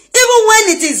 Even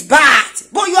when it is bad,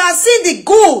 but you are seeing the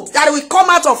good that will come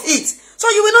out of it. So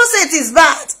you will not say it is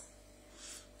bad.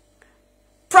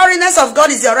 Prioriness of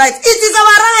God is your right. It is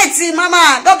our right,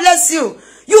 Mama. God bless you.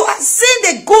 You are seeing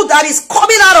the good that is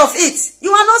coming out of it.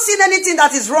 You are not seeing anything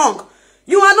that is wrong.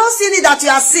 You are not seeing it that you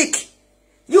are sick.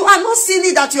 You are not seeing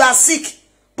it that you are sick.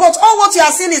 But all what you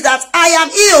are seeing is that I am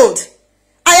healed.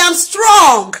 I am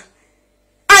strong.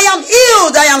 I am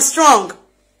healed. I am strong.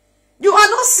 You are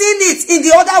not seeing it in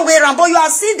the other way around, but you are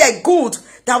seeing the good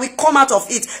that will come out of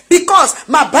it. Because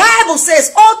my Bible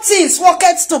says all things work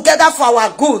together for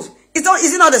our good.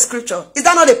 Is it not the scripture? Is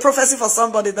that not a prophecy for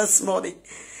somebody this morning?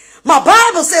 My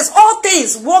Bible says all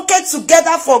things work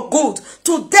together for good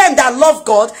to them that love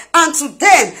God and to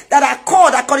them that are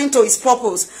called according to his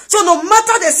purpose. So no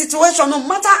matter the situation, no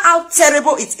matter how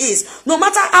terrible it is, no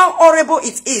matter how horrible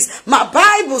it is, my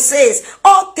Bible says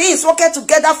all things work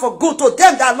together for good to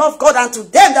them that love God and to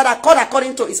them that are called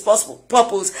according to his purpose.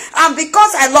 And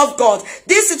because I love God,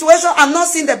 this situation, I'm not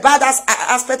seeing the bad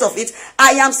aspect of it.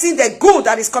 I am seeing the good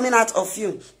that is coming out of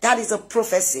you. That is a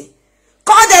prophecy.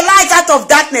 Call the light out of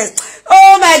darkness.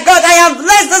 Oh my God, I am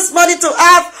blessed this morning to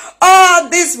have all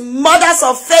these mothers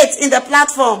of faith in the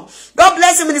platform. God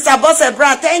bless you, Minister Bosse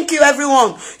Brown. Thank you,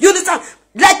 everyone. You understand?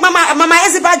 Like Mama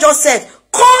Eziba just said,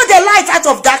 call the light out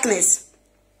of darkness.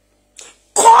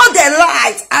 Call the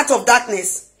light out of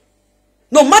darkness.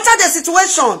 No matter the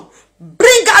situation,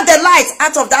 bring out the light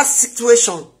out of that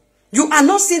situation. You are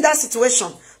not seeing that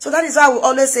situation. So that is why we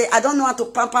always say, I don't know how to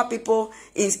pamper people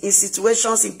in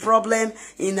situations, in problem,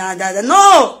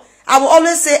 no. I will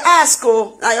always say, ask,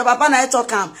 your papa na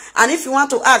talk am. And if you want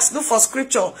to ask, look for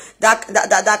scripture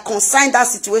that concern that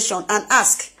situation and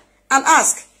ask. And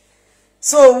ask.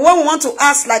 So when we want to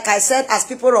ask, like I said, as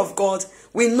people of God,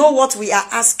 we know what we are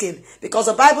asking. Because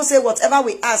the Bible says, whatever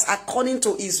we ask according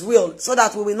to his will, so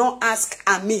that we will not ask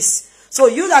amiss. So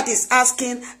you that is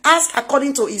asking, ask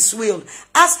according to his will.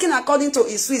 Asking according to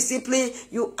his will, simply,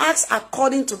 you ask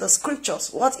according to the scriptures,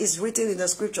 what is written in the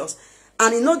scriptures.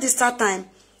 And in no distant time,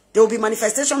 there will be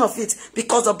manifestation of it.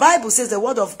 Because the Bible says the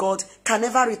word of God can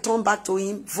never return back to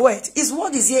him void. His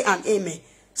word is yea and amen.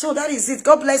 So that is it.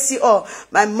 God bless you all.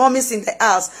 My mom is in the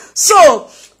house. So,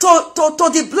 to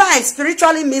the blind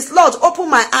spiritually means, Lord, open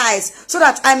my eyes so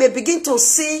that I may begin to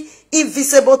see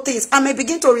invisible things. I may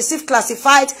begin to receive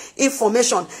classified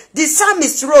information. The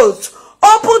psalmist wrote,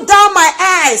 open down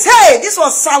my eyes. Hey, this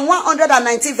was Psalm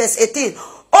 119 verse 18.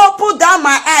 Open down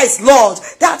my eyes, Lord,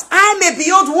 that I may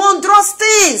behold wondrous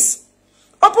things.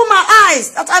 Open my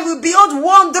eyes that I will behold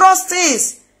wondrous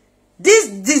things. This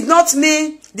did not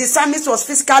mean the psalmist was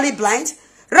physically blind.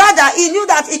 Rather, he knew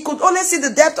that he could only see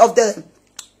the depth of the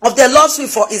Lord's will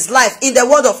for his life in the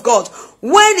word of God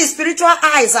when his spiritual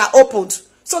eyes are opened.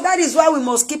 So that is why we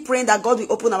must keep praying that God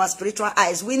will open our spiritual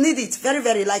eyes. We need it very,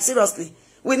 very, like seriously.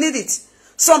 We need it.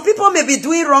 Some people may be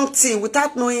doing wrong thing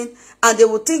without knowing, and they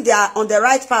will think they are on the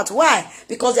right path. Why?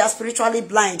 Because they are spiritually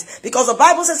blind. Because the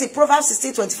Bible says in Proverbs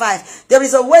 16:25, there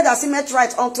is a way that seemeth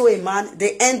right unto a man,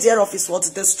 the end thereof is what?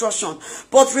 Destruction.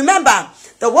 But remember,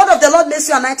 the word of the Lord makes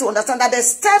you and I to understand that the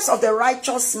steps of the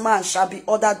righteous man shall be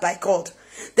ordered by God.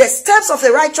 The steps of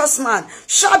the righteous man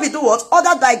shall be do what?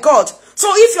 Ordered by God.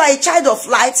 So if you are a child of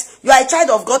light, you are a child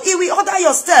of God, he will order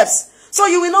your steps. So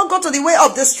you will not go to the way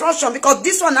of destruction, because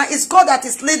this one now is God that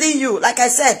is leading you. Like I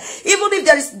said, even if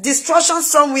there is destruction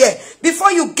somewhere,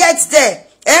 before you get there,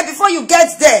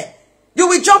 you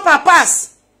will jump and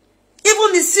pass.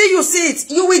 Even if you see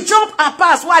it, you will jump and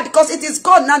pass. Why? Because it is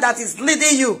God now that is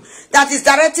leading you, that is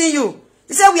directing you.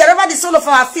 He said, wherever the sole of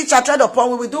our feet shall tread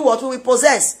upon, we will do what? We will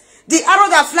possess. The arrow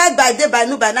that flies by day, by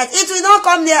noon, by night, it will not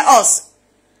come near us.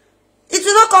 It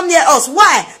will not come near us.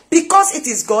 Why? Because it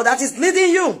is God that is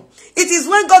leading you. It is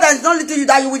when God is not leading you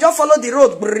that you will just follow the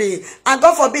road. And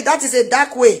God forbid, that is a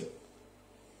dark way.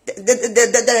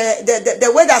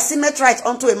 The way that seemeth right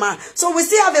unto a man. So we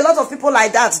still have a lot of people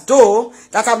like that, though,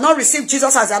 that have not received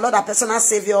Jesus as their Lord and personal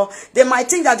Savior. They might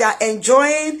think that they are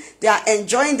enjoying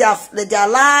their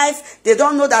life. They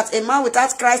don't know that a man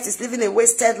without Christ is living a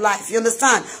wasted life. You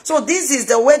understand? So this is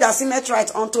the way that seemeth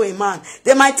right unto a man.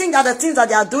 They might think that the things that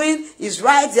they are doing is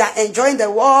right. They are enjoying the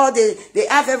world. They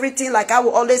have everything, like I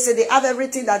will always say, they have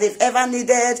everything that they've ever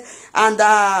needed. And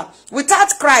without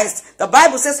Christ, the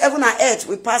Bible says heaven and earth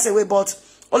will pass away, but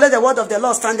only the word of the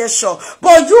Lord standeth sure.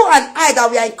 But you and I, that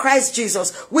we are in Christ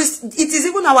Jesus, it is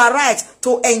even our right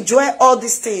to enjoy all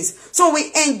these things. So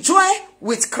we enjoy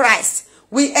with Christ.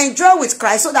 We enjoy with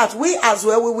Christ so that we as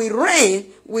well we will reign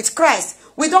with Christ.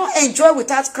 We don't enjoy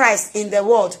without Christ in the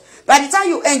world. By the time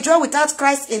you enjoy without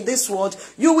Christ in this world,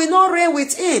 you will not reign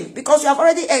with him, because you have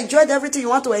already enjoyed everything you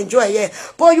want to enjoy here.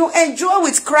 But you enjoy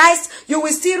with Christ, you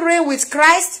will still reign with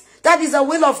Christ. That is the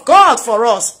will of God for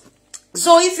us.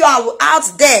 So if you are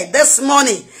out there this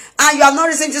morning and you have not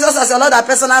received Jesus as your Lord and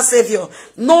personal Savior,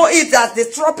 know it that the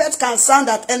trumpet can sound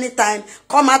at any time.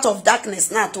 Come out of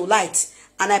darkness now to light.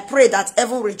 And I pray that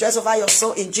heaven will rejoice over your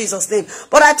soul in Jesus' name.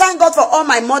 But I thank God for all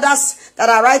my mothers that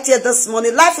are right here this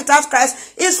morning. Life without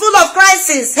Christ is full of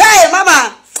crises. Hey,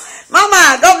 mama.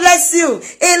 Mama, God bless you.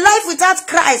 A life without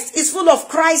Christ is full of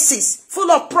crises, full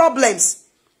of problems.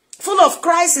 Full of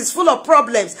crisis, full of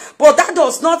problems. But that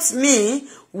does not mean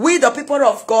we, the people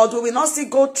of God, we will not still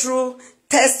go through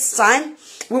test time.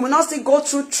 We will not still go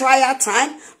through trial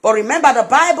time. But remember, the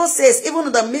Bible says, even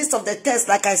in the midst of the test,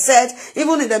 like I said,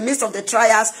 even in the midst of the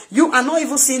trials, you are not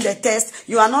even seeing the test.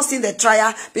 You are not seeing the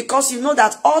trial, because you know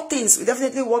that all things will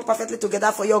definitely work perfectly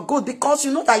together for your good, because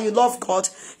you know that you love God.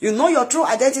 You know your true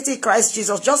identity in Christ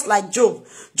Jesus, just like Job.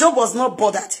 Job was not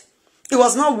bothered. He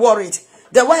was not worried.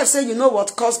 The wife said, you know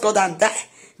what, curse God and die.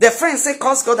 The friend said,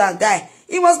 curse God and die.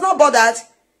 He was not bothered.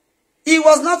 He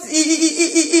was not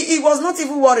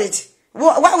even worried.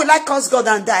 Why will I curse God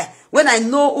and die when I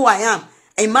know who I am?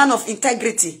 A man of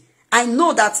integrity. I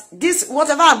know that this,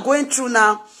 whatever I'm going through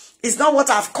now, is not what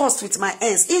I've caused with my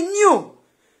hands. He knew.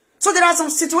 So there are some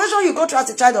situations you go through as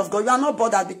a child of God. You are not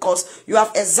bothered, because you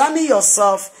have examined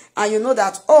yourself and you know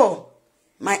that, oh,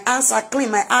 my hands are clean,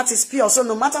 my heart is pure. So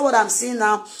no matter what I'm seeing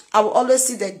now, I will always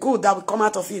see the good that will come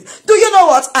out of it. Do you know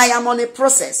what? I am on a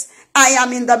process. I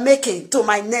am in the making to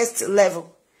my next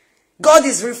level. God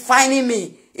is refining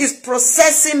me. He's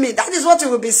processing me. That is what you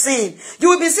will be seeing. You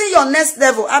will be seeing your next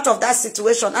level out of that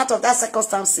situation, out of that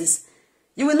circumstances.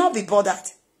 You will not be bothered.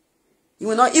 You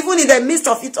will not, even in the midst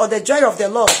of it, or the joy of the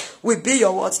Lord will be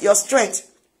your what? Your strength.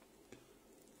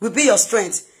 Will be your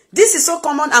strength. This is so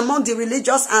common among the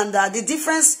religious, and the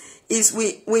difference is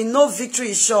we know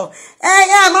victory is sure. Hey,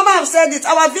 yeah, Mama have said it.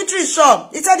 Our victory is sure.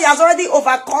 He said he has already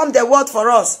overcome the world for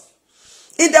us.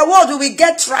 In the world, we will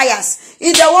get trials.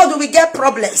 In the world, we will get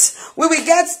problems. We will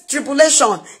get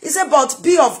tribulation. He said, but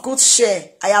be of good cheer.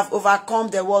 I have overcome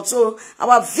the world. So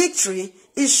our victory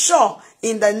is sure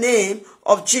in the name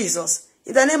of Jesus.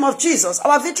 In the name of Jesus.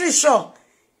 Our victory is sure.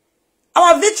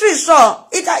 Our victory is sure.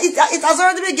 It has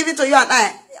already been given to you and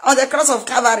I on the cross of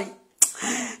Calvary.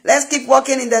 Let's keep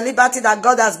walking in the liberty that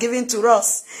God has given to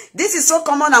us. This is so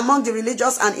common among the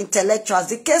religious and intellectuals.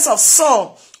 The case of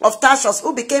Saul of Tarsus,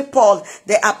 who became Paul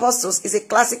the Apostle, is a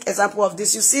classic example of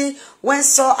this. You see, when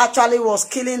Saul actually was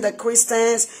killing the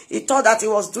Christians, he thought that he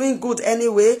was doing good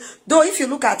anyway. Though if you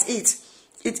look at it,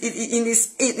 in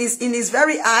his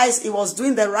very eyes, he was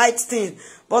doing the right thing.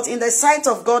 But in the sight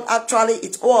of God, actually,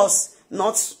 it was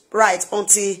not right,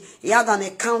 until he had an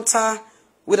encounter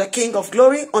with the King of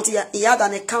Glory, until he had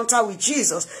an encounter with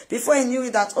Jesus. Before he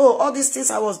knew that, oh, all these things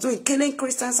I was doing, killing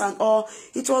Christians and all,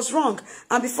 it was wrong.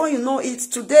 And before you know it,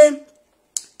 today,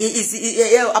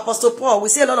 Apostle Paul, we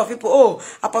see a lot of people, oh,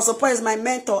 Apostle Paul is my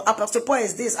mentor, Apostle Paul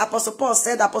is this, Apostle Paul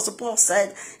said, Apostle Paul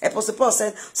said, Apostle Paul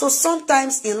said. So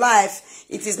sometimes in life,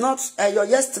 it is not your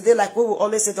yesterday, like we will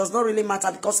always say, does not really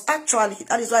matter, because actually,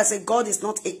 that is why I say God is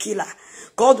not a killer.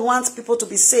 God wants people to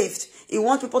be saved. He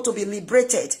wants people to be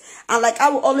liberated. And like I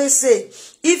will always say,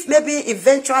 if maybe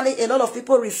eventually a lot of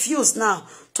people refuse now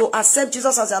to accept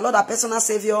Jesus as their Lord and personal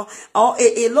Savior, or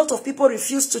a lot of people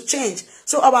refuse to change.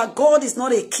 So our God is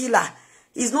not a killer.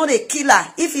 He's not a killer.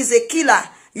 If he's a killer,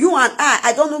 you and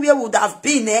I don't know where we would have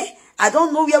been. I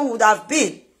don't know where we would have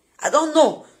been. I don't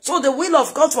know. So the will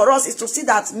of God for us is to see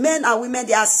that men and women,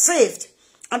 they are saved.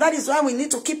 And that is why we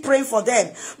need to keep praying for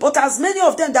them. But as many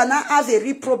of them that now have a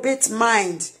reprobate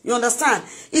mind, you understand?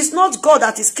 It's not God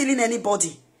that is killing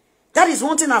anybody. That is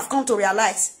one thing I've come to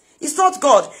realize. It's not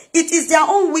God. It is their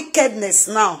own wickedness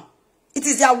now. It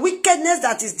is their wickedness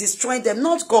that is destroying them,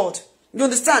 not God. You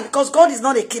understand? Because God is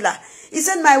not a killer. He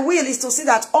said, my will is to see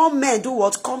that all men do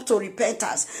what? Come to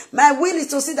repentance. My will is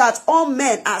to see that all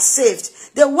men are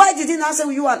saved. Then why did he not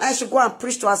say you and I should go and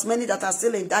preach to as many that are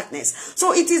still in darkness?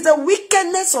 So it is the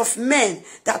wickedness of men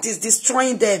that is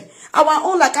destroying them. Our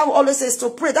own, like I always say, is to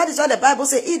pray. That is why the Bible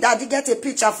says, he that dig a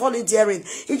pit shall fall in therein.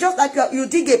 It's just like you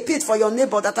dig a pit for your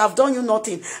neighbor that have done you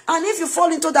nothing. And if you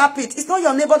fall into that pit, it's not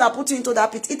your neighbor that put you into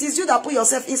that pit. It is you that put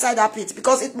yourself inside that pit.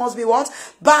 Because it must be what?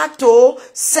 Back to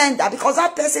sender. Because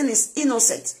that person is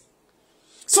innocent.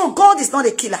 So God is not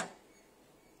a killer.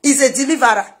 He's a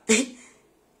deliverer.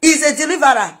 He's a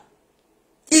deliverer.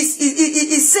 He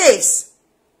saves.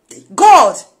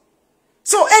 God.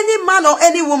 So any man or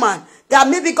any woman that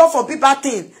maybe God forbid bad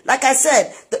thing, like I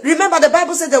said, remember the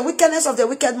Bible says the wickedness of the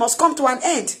wicked must come to an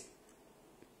end.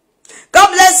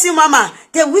 God bless you, mama.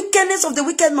 The wickedness of the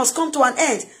wicked must come to an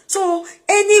end. So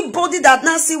anybody that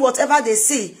now see whatever they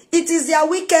see, it is their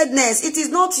wickedness. It is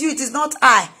not you. It is not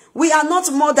I. We are not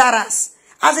murderers.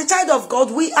 As a child of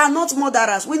God, we are not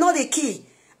murderers. We know the key.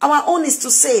 Our own is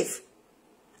to save.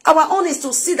 Our own is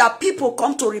to see that people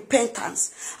come to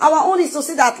repentance. Our own is to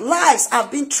see that lives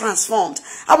have been transformed.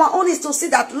 Our own is to see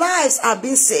that lives are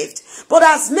being saved. But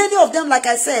as many of them, like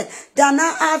I said, they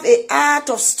now have a heart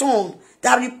of stone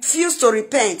that refuse to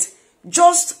repent.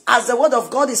 Just as the word of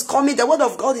God is coming, the word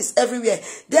of God is everywhere.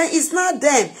 Then it's not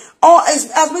them. Or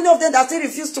as many of them that still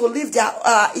refuse to leave their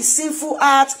sinful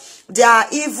heart, their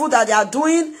evil that they are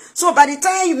doing. So by the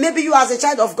time maybe you as a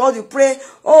child of God, you pray,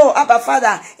 oh, Abba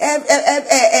Father,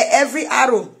 every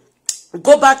arrow,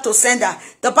 go back to sender.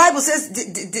 The Bible says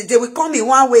they will come in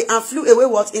one way and flew away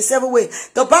what? In seven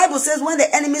ways. The Bible says when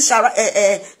the enemy shall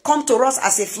come to us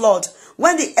as a flood,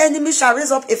 when the enemy shall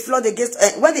raise up a flood against,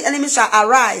 when the enemy shall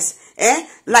arise,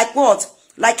 like what?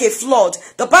 Like a flood.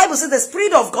 The Bible says the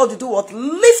Spirit of God will do what?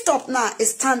 Lift up now a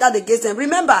standard against them.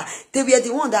 Remember, they were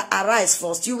the one that arise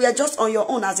first. You were just on your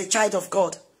own as a child of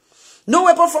God. No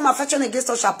weapon from affection against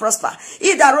us shall prosper.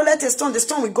 He that rolleth a stone, the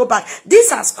stone will go back.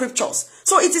 These are scriptures.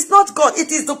 So it is not God.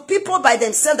 It is the people by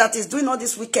themselves that is doing all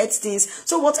these wicked things.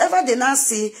 So whatever they now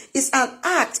see is an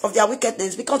act of their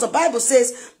wickedness. Because the Bible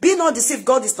says, be not deceived,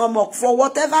 God is not mocked. For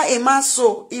whatever a man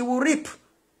sow, he will reap.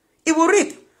 He will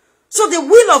reap. So the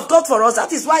will of God for us,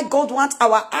 that is why God wants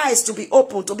our eyes to be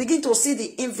open, to begin to see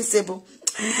the invisible.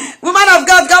 Woman of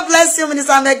God, God bless you,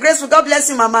 Minister. I'm grateful. God bless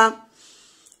you, Mama.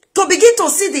 To begin to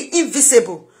see the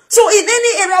invisible. So in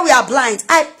any area we are blind,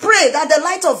 I pray that the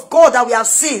light of God that we have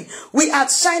seen, we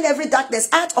outshine every darkness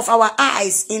out of our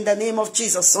eyes in the name of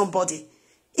Jesus, somebody.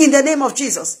 In the name of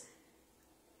Jesus.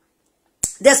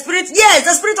 The Spirit, yes,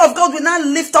 the Spirit of God will now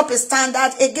lift up a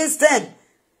standard against them.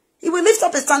 He will lift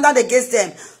up a standard against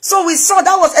them. So we saw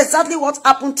that was exactly what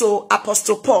happened to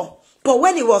Apostle Paul. But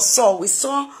when he was Saul, we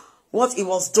saw what he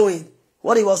was doing.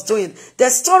 What he was doing.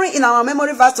 The story in our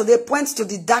memory verse today points to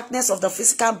the darkness of the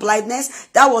physical blindness.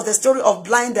 That was the story of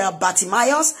blind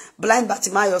Bartimaeus. Blind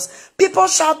Bartimaeus. People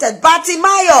shouted,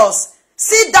 Bartimaeus,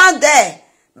 sit down there.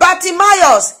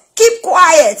 Bartimaeus, keep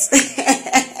quiet. They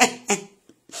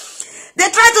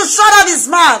tried to shut up his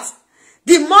mouth.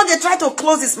 The more they tried to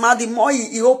close his mouth, the more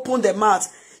he opened the mouth.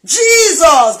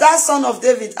 Jesus, that son of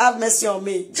David, have mercy on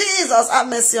me. Jesus, have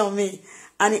mercy on me.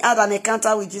 And he had an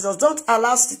encounter with Jesus. Don't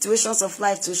allow situations of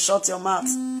life to shut your mouth.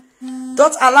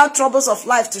 Don't allow troubles of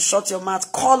life to shut your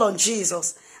mouth. Call on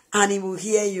Jesus and he will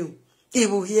hear you. He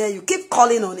will hear you. Keep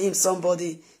calling on him,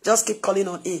 somebody. Just keep calling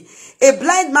on him. A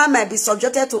blind man might be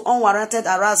subjected to unwarranted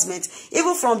harassment,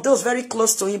 even from those very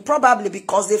close to him, probably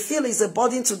because they feel it's a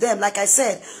burden to them. Like I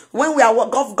said, when we are,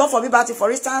 God forbid, for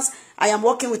instance, I am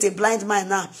working with a blind man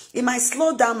now. It might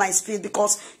slow down my speed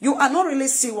because you are not really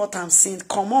seeing what I'm seeing.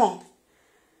 Come on.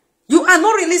 You are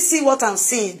not really seeing what I'm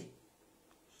seeing.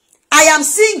 I am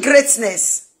seeing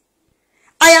greatness.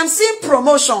 I am seeing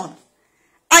promotion.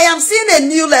 I am seeing a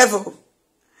new level.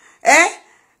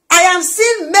 I am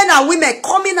seeing men and women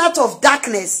coming out of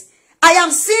darkness. I am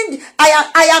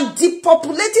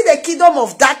depopulating the kingdom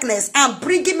of darkness and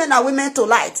bringing men and women to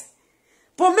light.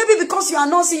 But maybe because you are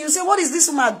not seeing, you say, what is this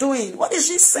woman doing? What is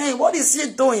she saying? What is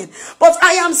she doing? But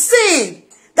I am saying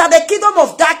that the kingdom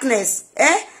of darkness,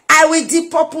 I will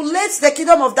depopulate the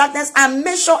kingdom of darkness and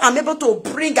make sure I'm able to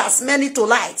bring as many to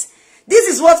light. This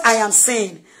is what I am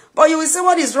saying. But you will say,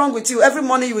 what is wrong with you? Every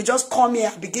morning you will just come here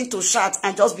and begin to shout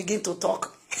and just begin to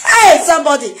talk. Hey,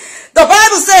 somebody. The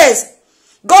Bible says,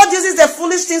 God uses the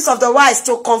foolish things of the wise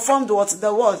to conform to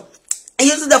the world. He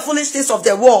uses the foolish things of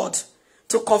the world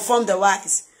to conform the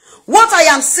wise. What I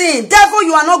am saying, devil,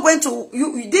 you are not going to,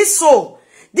 this soul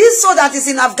that is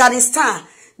in Afghanistan,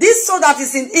 this soul that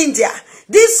is in India,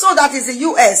 this soul that is in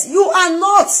US, you are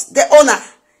not the owner.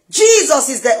 Jesus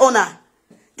is the owner.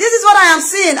 This is what I am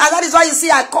seeing, and that is why you see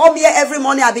I come here every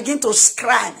morning, I begin to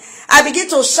scream. I begin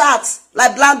to shout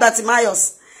like blind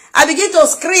Bartimaeus. I begin to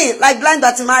scream like blind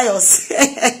Bartimaeus.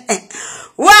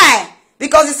 Why?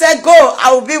 Because he said, go,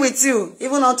 I will be with you,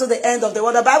 even unto the end of the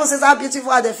world. The Bible says, how beautiful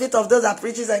are the feet of those that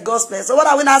preaches the gospel. So what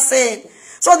are we not saying?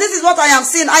 So this is what I am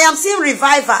seeing. I am seeing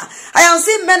revival. I am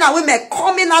seeing men and women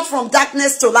coming out from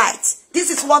darkness to light.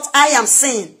 This is what I am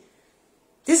seeing.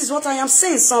 This is what I am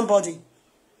seeing, somebody.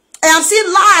 I am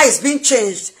seeing lives being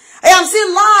changed. I am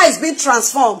seeing lives being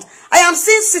transformed. I am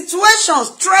seeing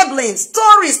situations troubling,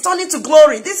 stories turning to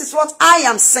glory. This is what I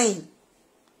am seeing.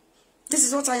 This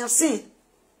is what I am seeing.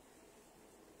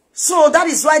 So that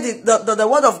is why the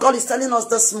word of God is telling us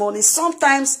this morning.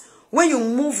 Sometimes when you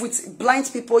move with blind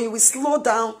people, you will slow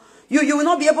down. You will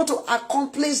not be able to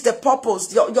accomplish the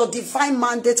purpose, your divine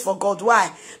mandate for God.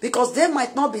 Why? Because they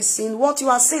might not be seeing what you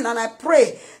are seeing. And I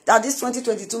pray that this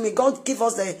 2022, may God give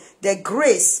us the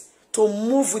grace to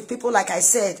move with people, like I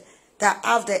said, that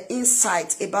have the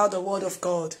insight about the word of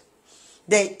God.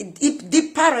 The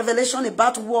deeper revelation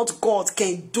about what God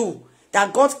can do.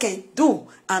 That God can do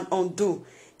and undo.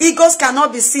 Eagles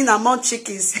cannot be seen among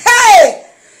chickens. Hey!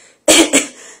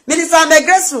 Minister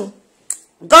Megresu,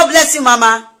 God bless you,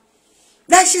 Mama.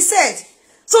 Like she said.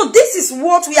 So this is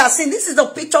what we are seeing. This is the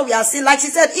picture we are seeing. Like she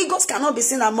said, eagles cannot be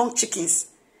seen among chickens.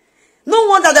 No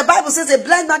wonder the Bible says a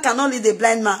blind man cannot lead a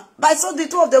blind man. But so the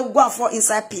two of them will go and fall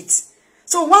inside pit.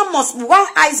 So one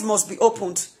eyes must be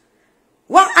opened.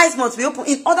 One eyes must be opened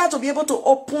in order to be able to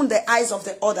open the eyes of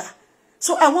the other.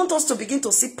 So I want us to begin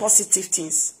to see positive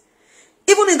things.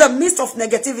 Even in the midst of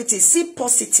negativity, see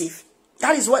positive.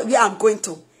 That is where I'm going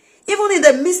to. Even in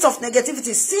the midst of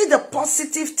negativity, see the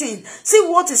positive thing. See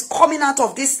what is coming out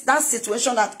of that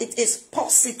situation, that it is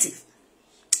positive.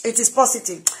 It is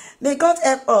positive. May God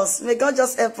help us. May God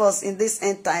just help us in this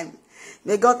end time.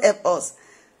 May God help us.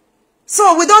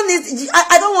 So we don't need,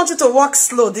 I don't want you to walk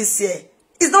slow this year.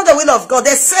 It's not the will of God.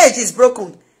 The sage is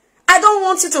broken. I don't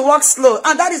want you to walk slow.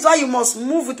 And that is why you must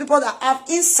move with people that have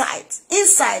insight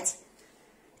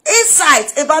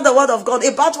about the word of God,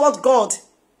 about what God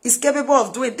is capable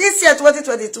of doing this year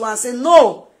 2022, and say,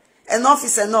 no, enough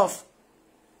is enough.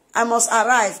 I must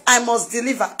arrive. I must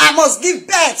deliver. I must give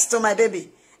birth to my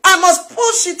baby. I must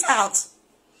push it out.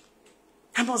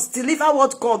 I must deliver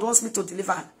what God wants me to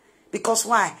deliver. Because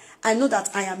why? I know that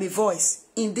I am a voice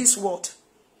in this world.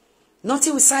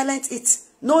 Nothing will silence it.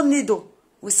 No needle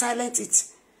will silence it.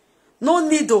 No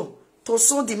needle to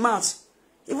sew the mouth.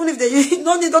 Even if they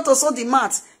no needle to sew the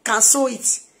mouth can sew it.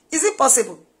 Is it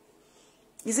possible?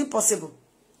 Is it possible?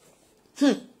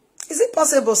 Is it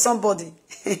possible, somebody?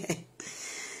 Is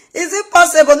it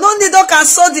possible? No needle can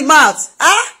sew the mouth.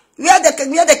 Ah? Where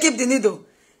they keep the needle?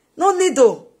 No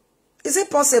needle. Is it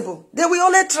possible? They will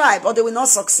only try, but they will not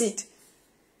succeed.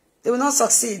 They will not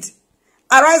succeed.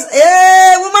 Arise.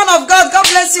 Hey, woman of God, God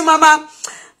bless you, Mama.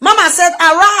 Mama said,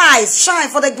 arise, shine,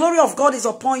 for the glory of God is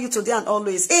upon you today and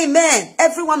always. Amen.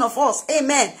 Every one of us.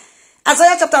 Amen.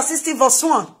 Isaiah chapter 60 verse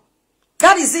 1.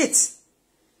 That is it.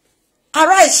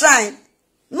 Arise, shine.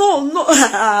 No.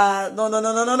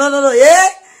 Yeah.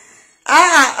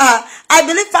 I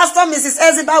believe Pastor Mrs.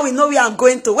 Eziba will know where I'm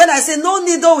going to. When I say no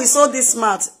needle, we sew this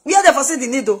mat. Where they foresee the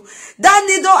needle? That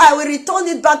needle, I will return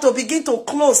it back to begin to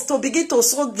close, to begin to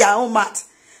sew their own mat.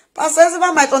 Pastor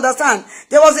Eziba might understand.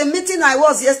 There was a meeting I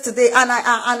was yesterday, and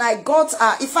I got,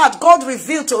 in fact, God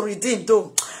revealed to redeem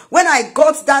though. When I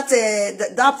got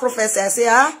that prophecy, I say,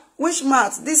 which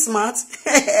mat? This mat?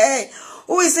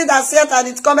 Who is it that said and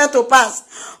it cometh to pass?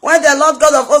 When the Lord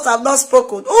God of hosts have not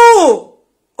spoken.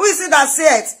 Who is it that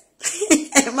said?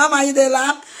 Mama, you dey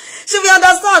laugh. Should we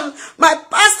understand? My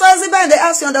pastor Eziba, they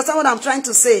ask you understand what I'm trying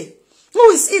to say. Who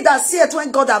is it that said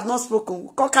when God have not spoken?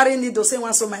 Go carry needle, say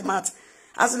one so my mat.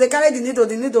 As they carry the needle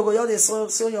go, they sew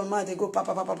your mat, they go pa.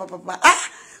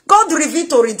 God revealed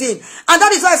to redeem. And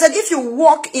that is why I said, if you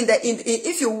walk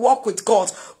if you walk with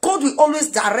God, God will always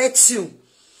direct you.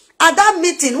 At that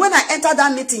meeting, when I entered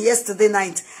that meeting yesterday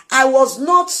night, I was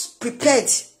not prepared.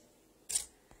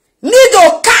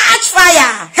 Needle catch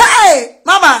fire. Hey,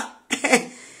 Mama.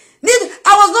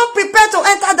 I was not prepared to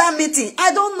enter that meeting.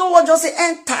 I don't know what just say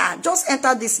enter. Just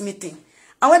enter this meeting.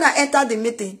 And when I entered the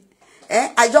meeting,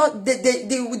 I just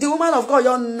the woman of God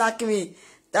just knocked me.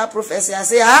 That prophecy. I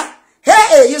say,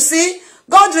 hey, you see,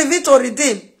 God revealed to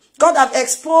redeem. God have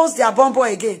exposed their bumbo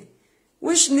again.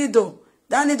 Which needle?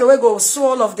 That needle will go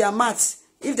sew all of their mats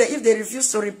if they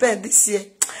refuse to repent this year.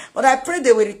 But I pray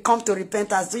they will come to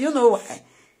repentance. Do you know why?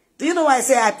 Do you know why I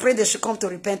say I pray they should come to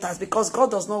repentance? Because God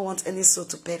does not want any soul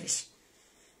to perish.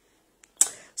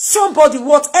 Somebody,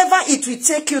 whatever it will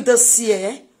take you this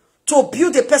year to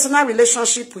build a personal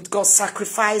relationship with God,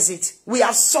 sacrifice it. We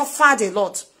have suffered a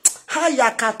lot.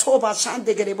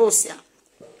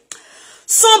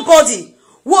 Somebody,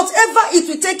 whatever it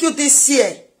will take you this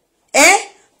year,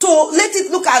 to let it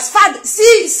look as Father,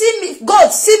 see me, God,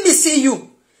 see me, see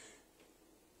you.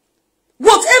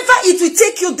 Whatever it will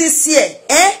take you this year,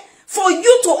 for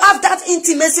you to have that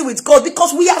intimacy with God,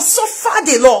 because we have suffered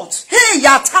a lot. Hey,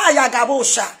 yata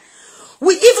yagabosha.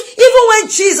 We even when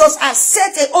Jesus has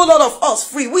set a whole lot of us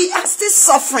free, we are still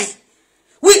suffering.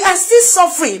 We are still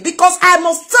suffering, because I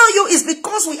must tell you, it's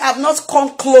because we have not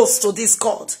come close to this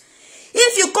God.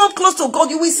 If you come close to God,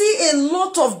 you will see a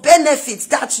lot of benefits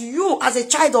that you, as a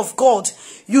child of God,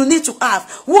 you need to have.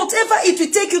 Whatever it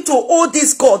will take you to hold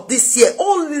this God this year,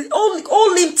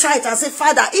 hold him tight and say,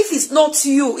 Father, if it's not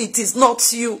you, it is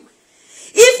not you.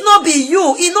 If not be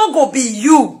you, it not go be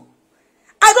you.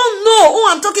 I don't know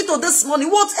who I'm talking to this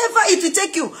morning. Whatever it will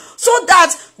take you, so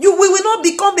that we will not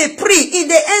become a prey in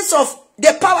the hands of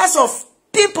the powers of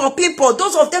people,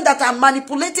 those of them that are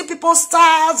manipulating people's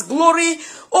stars, glory,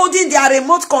 holding their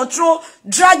remote control,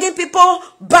 dragging people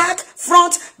back,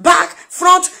 front, back,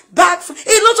 front, back. A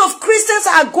lot of Christians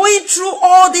are going through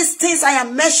all these things I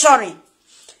am measuring.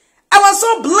 I was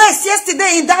so blessed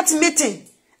yesterday in that meeting,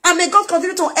 and may God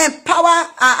continue to empower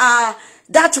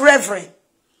that reverend.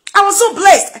 I was so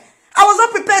blessed. I was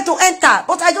not prepared to enter,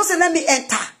 but I just said, let me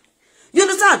enter. You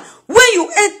understand? When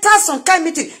you enter some kind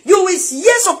of meeting, you will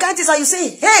hear some kind of things and you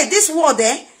say, hey, this word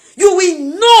there, you will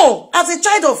know as a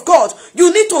child of God,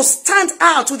 you need to stand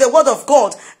out with the word of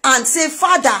God and say,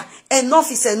 Father, enough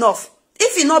is enough.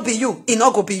 If it not be you, it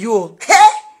not go be you. Hey?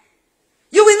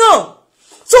 You will know.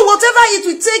 So whatever it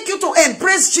will take you to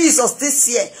embrace Jesus this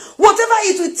year, whatever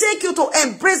it will take you to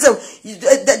embrace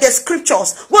the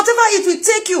scriptures, whatever it will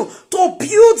take you to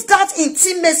build that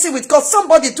intimacy with God,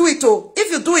 somebody do it too.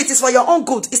 If you do it, it's for your own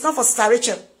good. It's not for Sister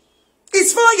Rachel.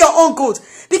 It's for your own good.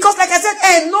 Because like I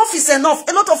said, enough is enough.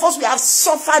 A lot of us, we have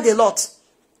suffered a lot.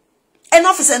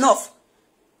 Enough is enough.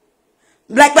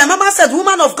 Like my mama said,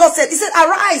 woman of God said, he said,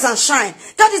 arise and shine.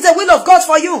 That is the will of God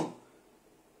for you.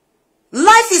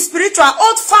 Life is spiritual.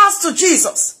 Hold fast to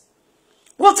Jesus.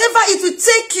 Whatever it will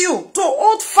take you to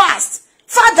hold fast.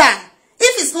 Father,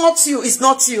 if it's not you, it's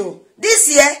not you.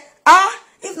 This year,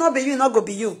 if not be you, not go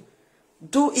be you.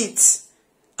 Do it.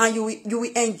 And you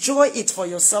will enjoy it for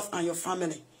yourself and your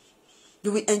family.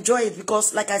 You will enjoy it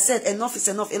because, like I said, enough is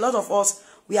enough. A lot of us,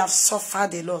 we have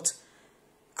suffered a lot.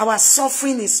 Our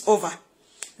suffering is over.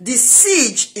 The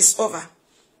siege is over.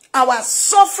 Our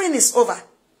suffering is over.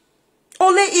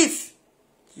 Only if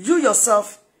you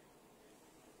yourself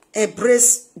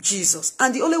embrace Jesus.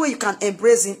 And the only way you can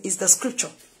embrace him is the scripture.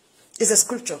 It's the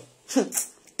scripture.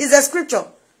 It's the scripture.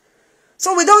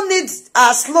 So we don't need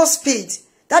a slow speed.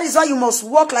 That is why you must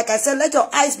walk, like I said, let your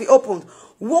eyes be opened.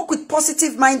 Walk with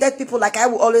positive-minded people, like I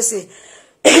will always say.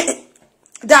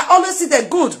 That always see the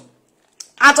good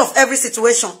out of every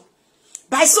situation.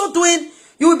 By so doing,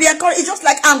 you will be encouraged. It's just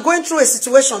like I'm going through a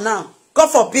situation now. God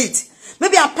forbid.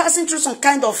 Maybe I'm passing through some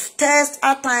kind of test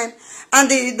at time, and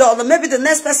maybe the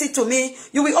next person to me,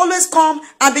 you will always come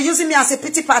and be using me as a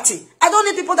pity party. I don't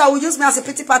need people that will use me as a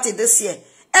pity party this year.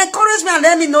 Encourage me and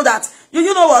let me know that, you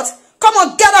know what? Come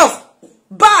on, get off.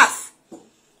 Bath.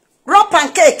 Rub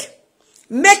pancake.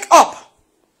 Make up.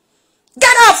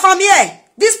 Get out from here.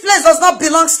 This place does not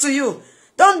belong to you.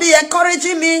 Don't be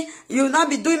encouraging me. You will not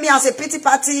be doing me as a pity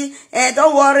party. And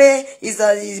don't worry.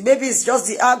 Maybe it's just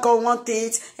the alcohol want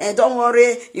it. And don't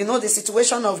worry. You know the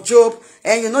situation of Job.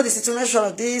 And you know the situation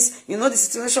of this. You know the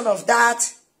situation of that.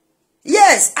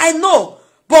 Yes, I know.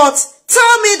 But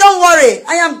tell me, don't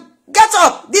worry. Get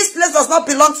up. This place does not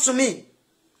belong to me.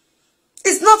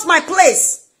 It's not my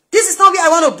place. This is not where I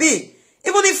want to be.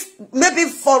 Even if, maybe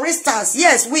for instance,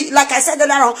 yes, like I said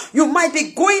earlier on, you might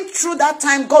be going through that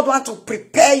time. God wants to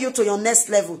prepare you to your next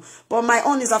level. But my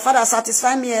own is, Father,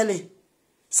 satisfy me early.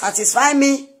 Satisfy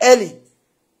me early.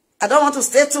 I don't want to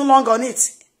stay too long on it.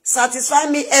 Satisfy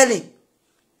me early.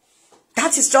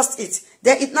 That is just it.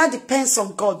 Then it now depends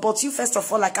on God. But you, first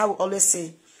of all, like I will always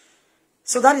say.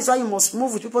 So that is why you must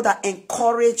move with people that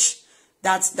encourage,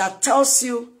 that tells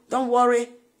you, don't worry.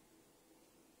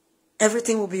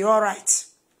 Everything will be all right.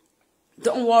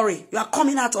 Don't worry. You are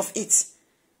coming out of it.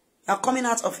 You are coming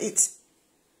out of it.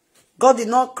 God did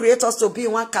not create us to be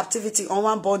in one captivity or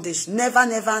one bondage. Never,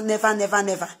 never, never, never,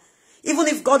 never. Even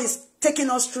if God is taking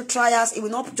us through trials. It will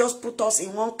not just put us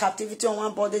in one captivity or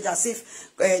one bondage as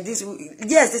if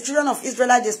yes, the children of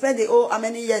Israel, they spent how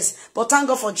many years. But thank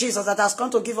God for Jesus that has come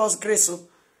to give us grace. So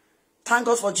thank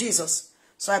God for Jesus.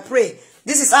 So I pray.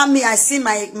 This is how I see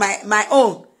my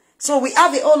own. So we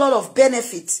have a whole lot of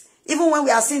benefits. Even when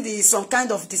we are seeing some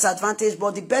kind of disadvantage,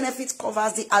 but the benefit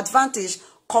covers the advantage,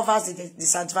 covers the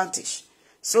disadvantage.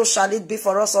 So shall it be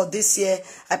for us all this year.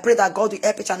 I pray that God will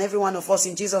help each and every one of us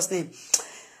in Jesus' name.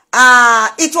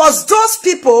 It was those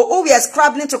people who were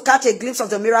scrabbling to catch a glimpse of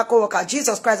the miracle worker,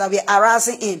 Jesus Christ, that were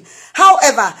harassing him.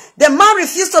 However, the man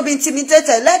refused to be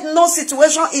intimidated. Let no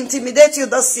situation intimidate you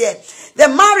this year. The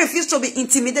man refused to be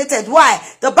intimidated. Why?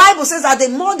 The Bible says that the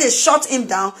more they shut him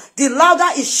down, the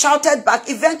louder he shouted back.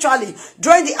 Eventually,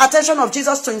 drawing the attention of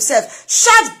Jesus to himself,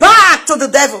 shout back to the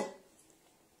devil.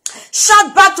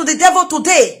 Shout back to the devil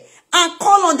today and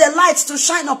call on the light to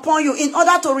shine upon you in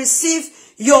order to receive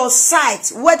your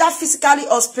sight, whether physically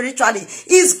or spiritually.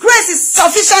 His grace is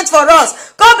sufficient for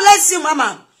us. God bless you,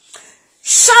 Mama.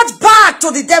 Shout back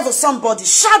to the devil, somebody.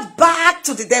 Shout back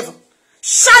to the devil.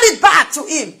 Shout it back to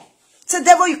him. Say,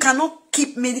 devil, you cannot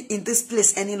keep me in this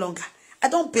place any longer. I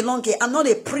don't belong here. I'm not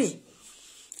a prey.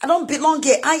 I don't belong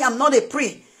here. I am not a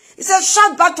prey. He says,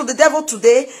 shout back to the devil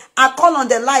today and call on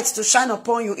the light to shine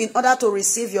upon you in order to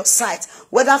receive your sight,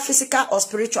 whether physical or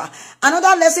spiritual.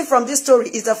 Another lesson from this story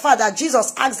is the fact that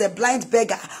Jesus asked the blind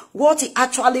beggar what he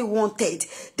actually wanted.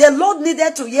 The Lord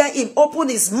needed to hear him open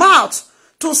his mouth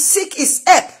to seek his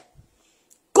help.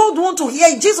 God wants to hear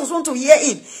him. Jesus wants to hear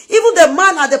him. Even the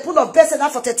man at the pool of Bethesda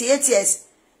for 38 years,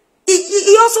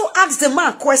 he also asked the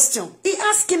man a question. He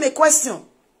asked him a question.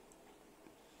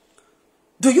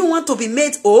 Do you want to be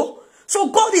made whole?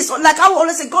 So God is, like I will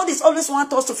always say, God is always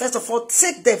want us to first of all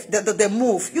take the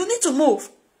move. You need to move.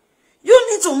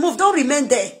 You need to move. Don't remain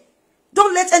there.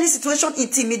 Don't let any situation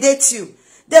intimidate you.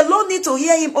 The Lord need to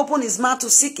hear him open his mouth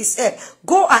to seek his help.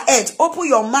 Go ahead, open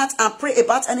your mouth and pray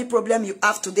about any problem you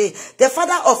have today. The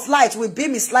Father of light will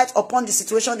beam his light upon the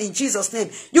situation in Jesus'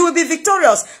 name. You will be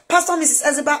victorious. Pastor Mrs.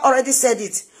 Ezeba already said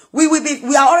it. We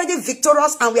are already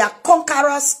victorious and we are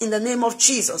conquerors in the name of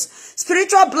Jesus.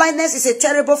 Spiritual blindness is a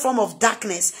terrible form of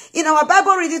darkness. In our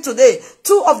Bible reading today,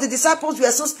 2 of the disciples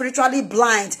were so spiritually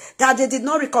blind that they did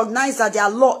not recognize that their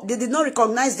Lord,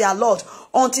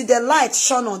 until the light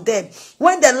shone on them.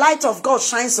 When the light of God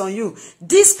shines on you,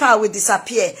 despair will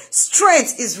disappear,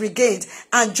 strength is regained,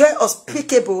 and joy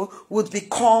unspeakable would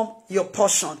become your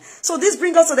portion. So this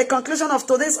brings us to the conclusion of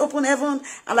today's Open Heaven.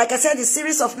 And like I said, the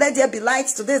series of Let There Be Light,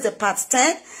 today is the part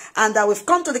 10. And we've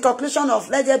come to the conclusion of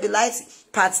Let There Be Light,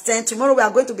 part 10. Tomorrow we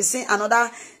are going to be seeing another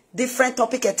different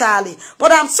topic entirely.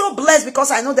 But I'm so blessed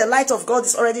because I know the light of God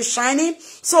is already shining.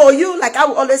 So you, like I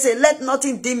will always say, let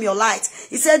nothing dim your light.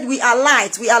 He said, we are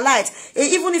light, we are light.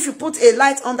 Even if you put a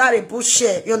light under a bush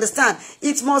here, you understand?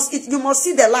 You must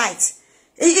see the light.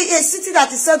 A city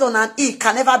that is set on an hill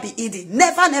can never be hidden.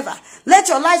 Never, never. Let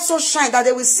your light so shine that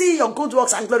they will see your good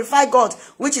works and glorify God,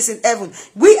 which is in heaven.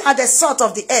 We are the salt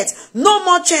of the earth. No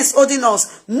more chains holding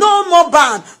us. No more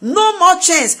band. No more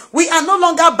chains. We are no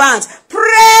longer bound.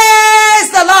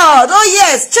 Praise the Lord. Oh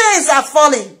yes, chains are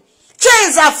falling.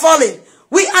 Chains are falling.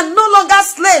 We are no longer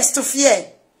slaves to fear.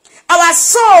 Our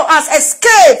soul has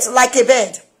escaped like a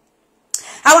bird.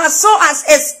 Our soul has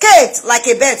escaped like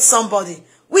a bird, somebody.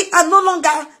 We are no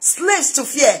longer slaves to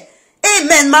fear.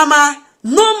 Amen, Mama.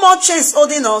 No more chains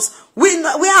holding us. We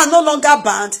are no longer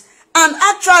bound. And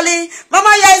actually,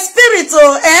 Mama, you are in spirit,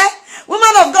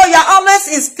 Woman of God, you are always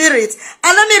in spirit.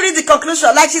 And let me read the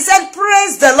conclusion. Like she said,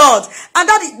 praise the Lord. And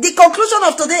that the conclusion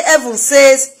of today's heaven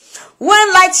says,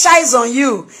 when light shines on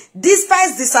you,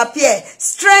 despise disappear,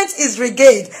 strength is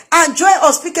regained, and joy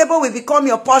unspeakable will become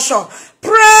your portion.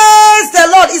 Praise the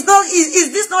Lord. Is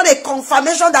this not a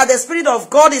confirmation that the Spirit of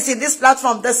God is in this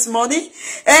platform this morning?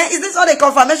 Is this not a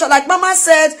confirmation? Like Mama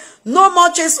said, no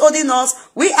more chains holding us.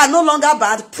 We are no longer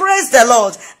bad. Praise the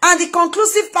Lord. And the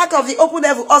conclusive part of the Open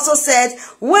Heaven also said,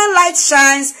 when light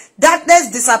shines,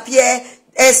 darkness disappear,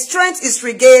 strength is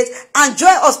regained, and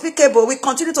joy unspeakable will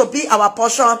continue to be our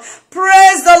portion.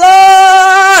 Praise the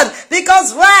Lord.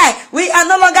 Because why? We are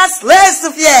no longer slaves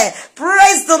to fear.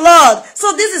 Praise the Lord.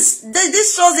 So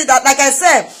this shows it that, like I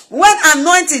said, when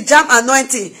anointing jam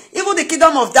anointing, even the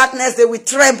kingdom of darkness, they will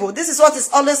tremble. This is what is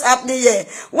always happening here.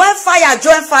 When fire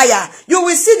join fire, you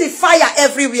will see the fire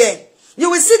everywhere. You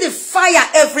will see the fire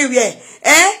everywhere.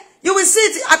 You will see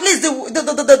it, at least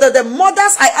the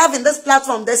mothers I have in this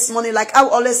platform this morning, like I will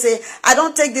always say, I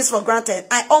don't take this for granted.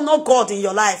 I honor God in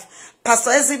your life. Pastor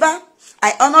Ezeba,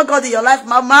 I honor God in your life.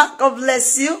 Mama, God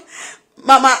bless you.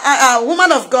 Mama,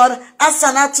 woman of God,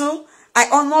 Asanatu, I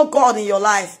honor God in your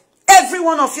life. Every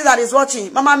one of you that is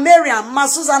watching, Mama Miriam, Mama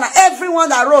Susanna, everyone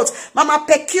that wrote, Mama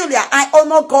Peculiar, I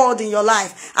honor God in your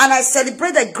life. And I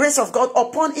celebrate the grace of God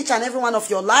upon each and every one of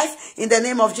your life in the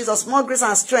name of Jesus. More grace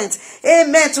and strength.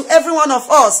 Amen to every one of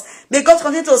us. May God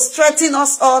continue to strengthen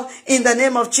us all in the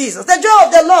name of Jesus. The joy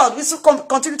of the Lord will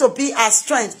continue to be our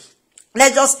strength.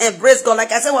 Let's just embrace God.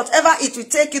 Like I said, whatever it will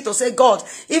take you to say, God,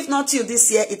 if not you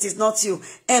this year, it is not you.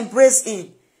 Embrace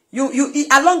Him. You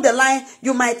along the line,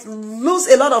 you might lose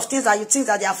a lot of things that you think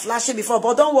that they are flashing before,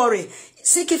 but don't worry.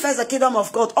 Seek ye first the kingdom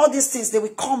of God. All these things, they will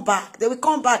come back. They will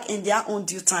come back in their own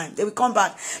due time. They will come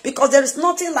back. Because there is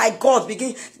nothing like God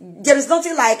there is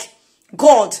nothing like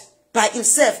God by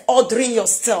himself ordering your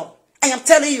step. I am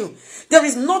telling you, there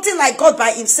is nothing like God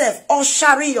by himself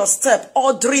ushering your step,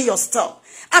 ordering your step.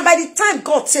 And by the time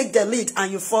God take the lead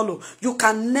and you follow, you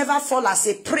can never fall as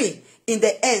a prey in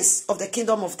the hands of the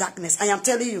kingdom of darkness. I am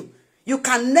telling you, you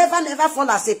can never fall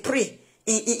as a prey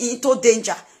into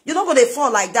danger. You're not going to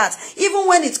fall like that. Even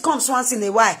when it comes once in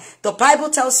a while, the Bible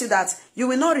tells you that you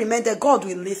will not remain there. God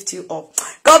will lift you up.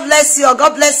 God bless you.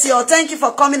 God bless you. Thank you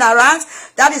for coming around.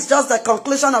 That is just the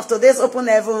conclusion of today's Open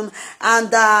Heaven.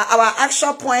 And our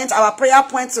action point, our prayer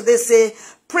point today say,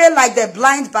 pray like the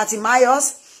blind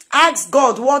Bartimaeus. Ask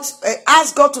God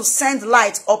to send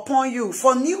light upon you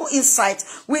for new insight.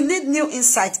 We need new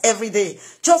insight every day.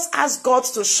 Just ask God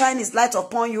to shine his light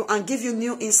upon you and give you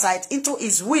new insight into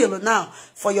his will now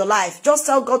for your life. Just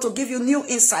tell God to give you new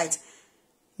insight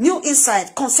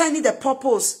concerning the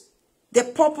purpose. The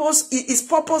purpose, his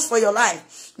purpose for your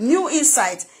life. New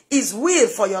insight, his will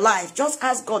for your life. Just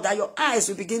ask God that your eyes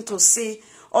will begin to see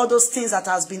all those things that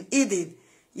has been hidden.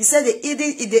 He said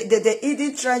the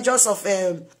hidden treasures of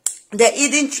the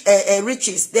hidden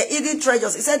riches, the hidden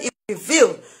treasures. He said it will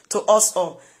reveal to us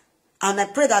all. And I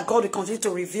pray that God will continue to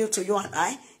reveal to you and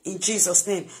I in Jesus'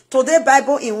 name. Today,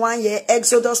 Bible in 1 year,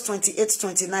 Exodus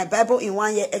 28:29. Bible in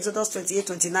 1 year, Exodus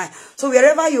 28:29. So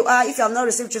wherever you are, if you have not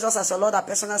received Jesus as your Lord and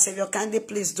personal Savior, kindly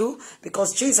please do.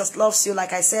 Because Jesus loves you.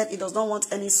 Like I said, he does not want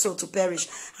any soul to perish.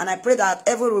 And I pray that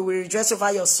everyone will rejoice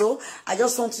over your soul. I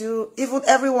just want you, even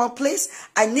everyone, please,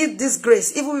 I need this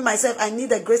grace. Even with myself, I need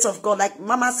the grace of God. Like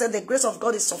Mama said, the grace of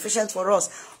God is sufficient for us.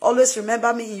 Always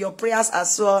remember me in your prayers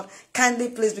as well. Kindly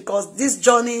please, because this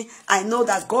journey, I know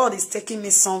that God is taking me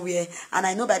somewhere, and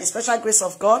I know by the special grace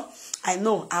of God, I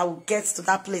know I will get to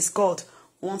that place God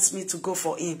wants me to go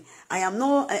for him. I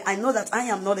know that I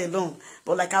am not alone,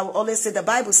 but like I will always say, the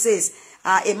Bible says,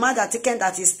 a man that taken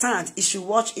that his stand, he should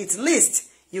watch it, least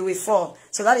you will fall.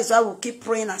 So that is why we'll keep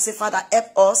praying and say, Father,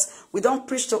 help us. We don't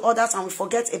preach to others and we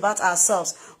forget about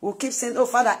ourselves. We'll keep saying, oh,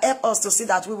 Father, help us to see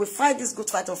that we will fight this good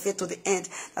fight of faith to the end.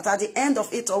 That at the end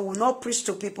of it all, we will not preach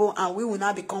to people and we will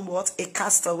not become what? A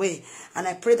castaway. And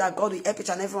I pray that God will help each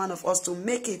and every one of us to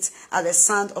make it at the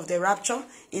sound of the rapture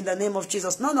in the name of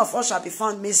Jesus. None of us shall be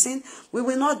found missing. We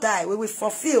will not die. We will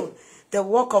fulfill the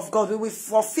work of God. We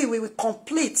will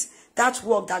complete that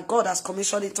work that God has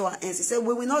commissioned into our hands. He said,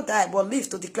 we will not die, but live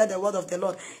to declare the word of the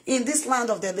Lord in this land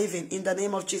of the living, in the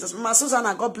name of Jesus. Mama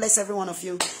Susanna, God bless every one of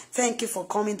you. Thank you for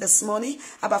coming this morning.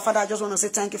 Abba Father, I just want to say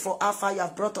thank you for how far you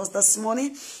have brought us this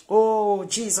morning. Oh,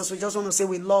 Jesus, we just want to say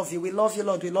we love you. We love you,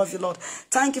 Lord. We love you, Lord.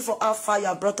 Thank you for how far you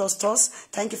have brought us to us.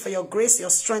 Thank you for your grace, your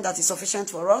strength that is sufficient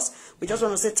for us. We just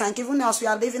want to say thank you. Even as we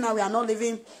are living and we are not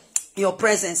living your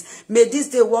presence, may this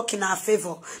day work in our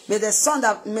favor. May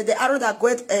the arrow that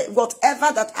goeth,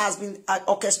 whatever that has been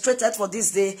orchestrated for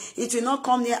this day, it will not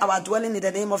come near our dwelling in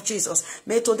the name of Jesus.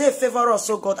 May today favor us,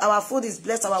 oh God. Our food is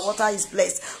blessed, our water is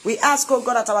blessed. We ask, oh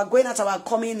God, that our going and our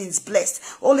coming is blessed.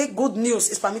 Only good news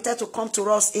is permitted to come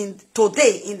to us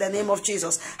today in the name of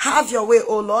Jesus. Have your way,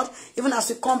 oh Lord. Even as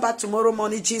we come back tomorrow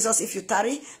morning, Jesus, if you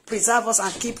tarry, preserve us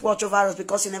and keep watch over us,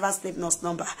 because you never sleep nor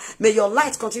slumber. May your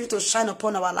light continue to shine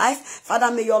upon our life. Father,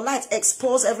 may your light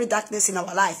expose every darkness in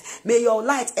our life. May your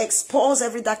light expose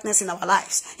every darkness in our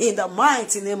lives. In the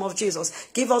mighty name of Jesus,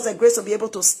 give us the grace to be able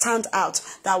to stand out,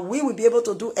 that we will be able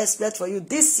to do exploit for you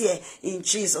this year in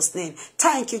Jesus' name.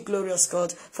 Thank you, glorious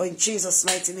God, for in Jesus'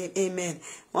 mighty name, amen.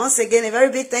 Once again, a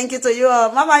very big thank you to you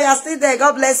all. Mama, you are still there.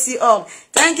 God bless you all.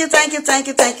 Thank you, thank you, thank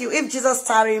you, thank you. If Jesus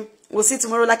tarry, we'll see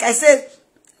tomorrow. Like I said,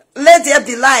 let there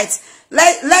be light.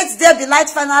 Let there be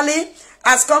light finally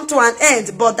has come to an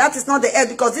end, but that is not the end,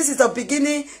 because this is the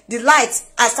beginning. The light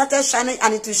has started shining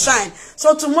and it will shine.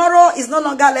 So tomorrow is no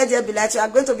longer let there be light. You are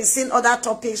going to be seeing other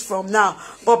topics from now,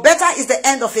 but better is the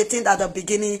end of a thing than the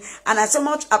beginning. And I so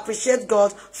much appreciate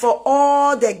God for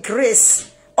all the grace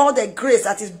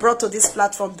that is brought to this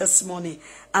platform this morning.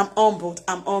 I'm humbled.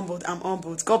 I'm humbled. I'm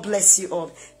humbled. God bless you all.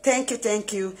 Thank you.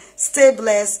 Thank you. Stay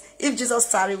blessed. If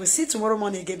Jesus tarry, we'll see you tomorrow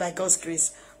morning again by God's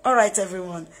grace. All right,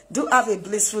 everyone. Do have a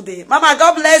blissful day. Mama,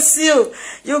 God bless you.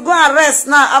 You go and rest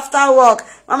now after work.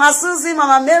 Mama Susie,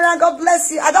 Mama Marian, God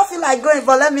bless you. I don't feel like going,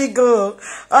 but let me go.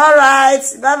 All right.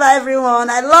 Bye-bye, everyone.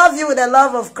 I love you with the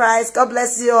love of Christ. God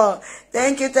bless you all.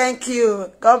 Thank you, thank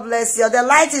you. God bless you. The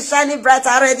light is shining bright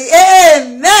already.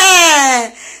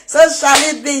 Amen. So shall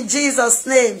it be in Jesus'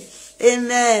 name.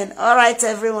 Amen. All right,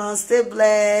 everyone. Stay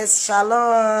blessed.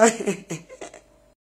 Shalom.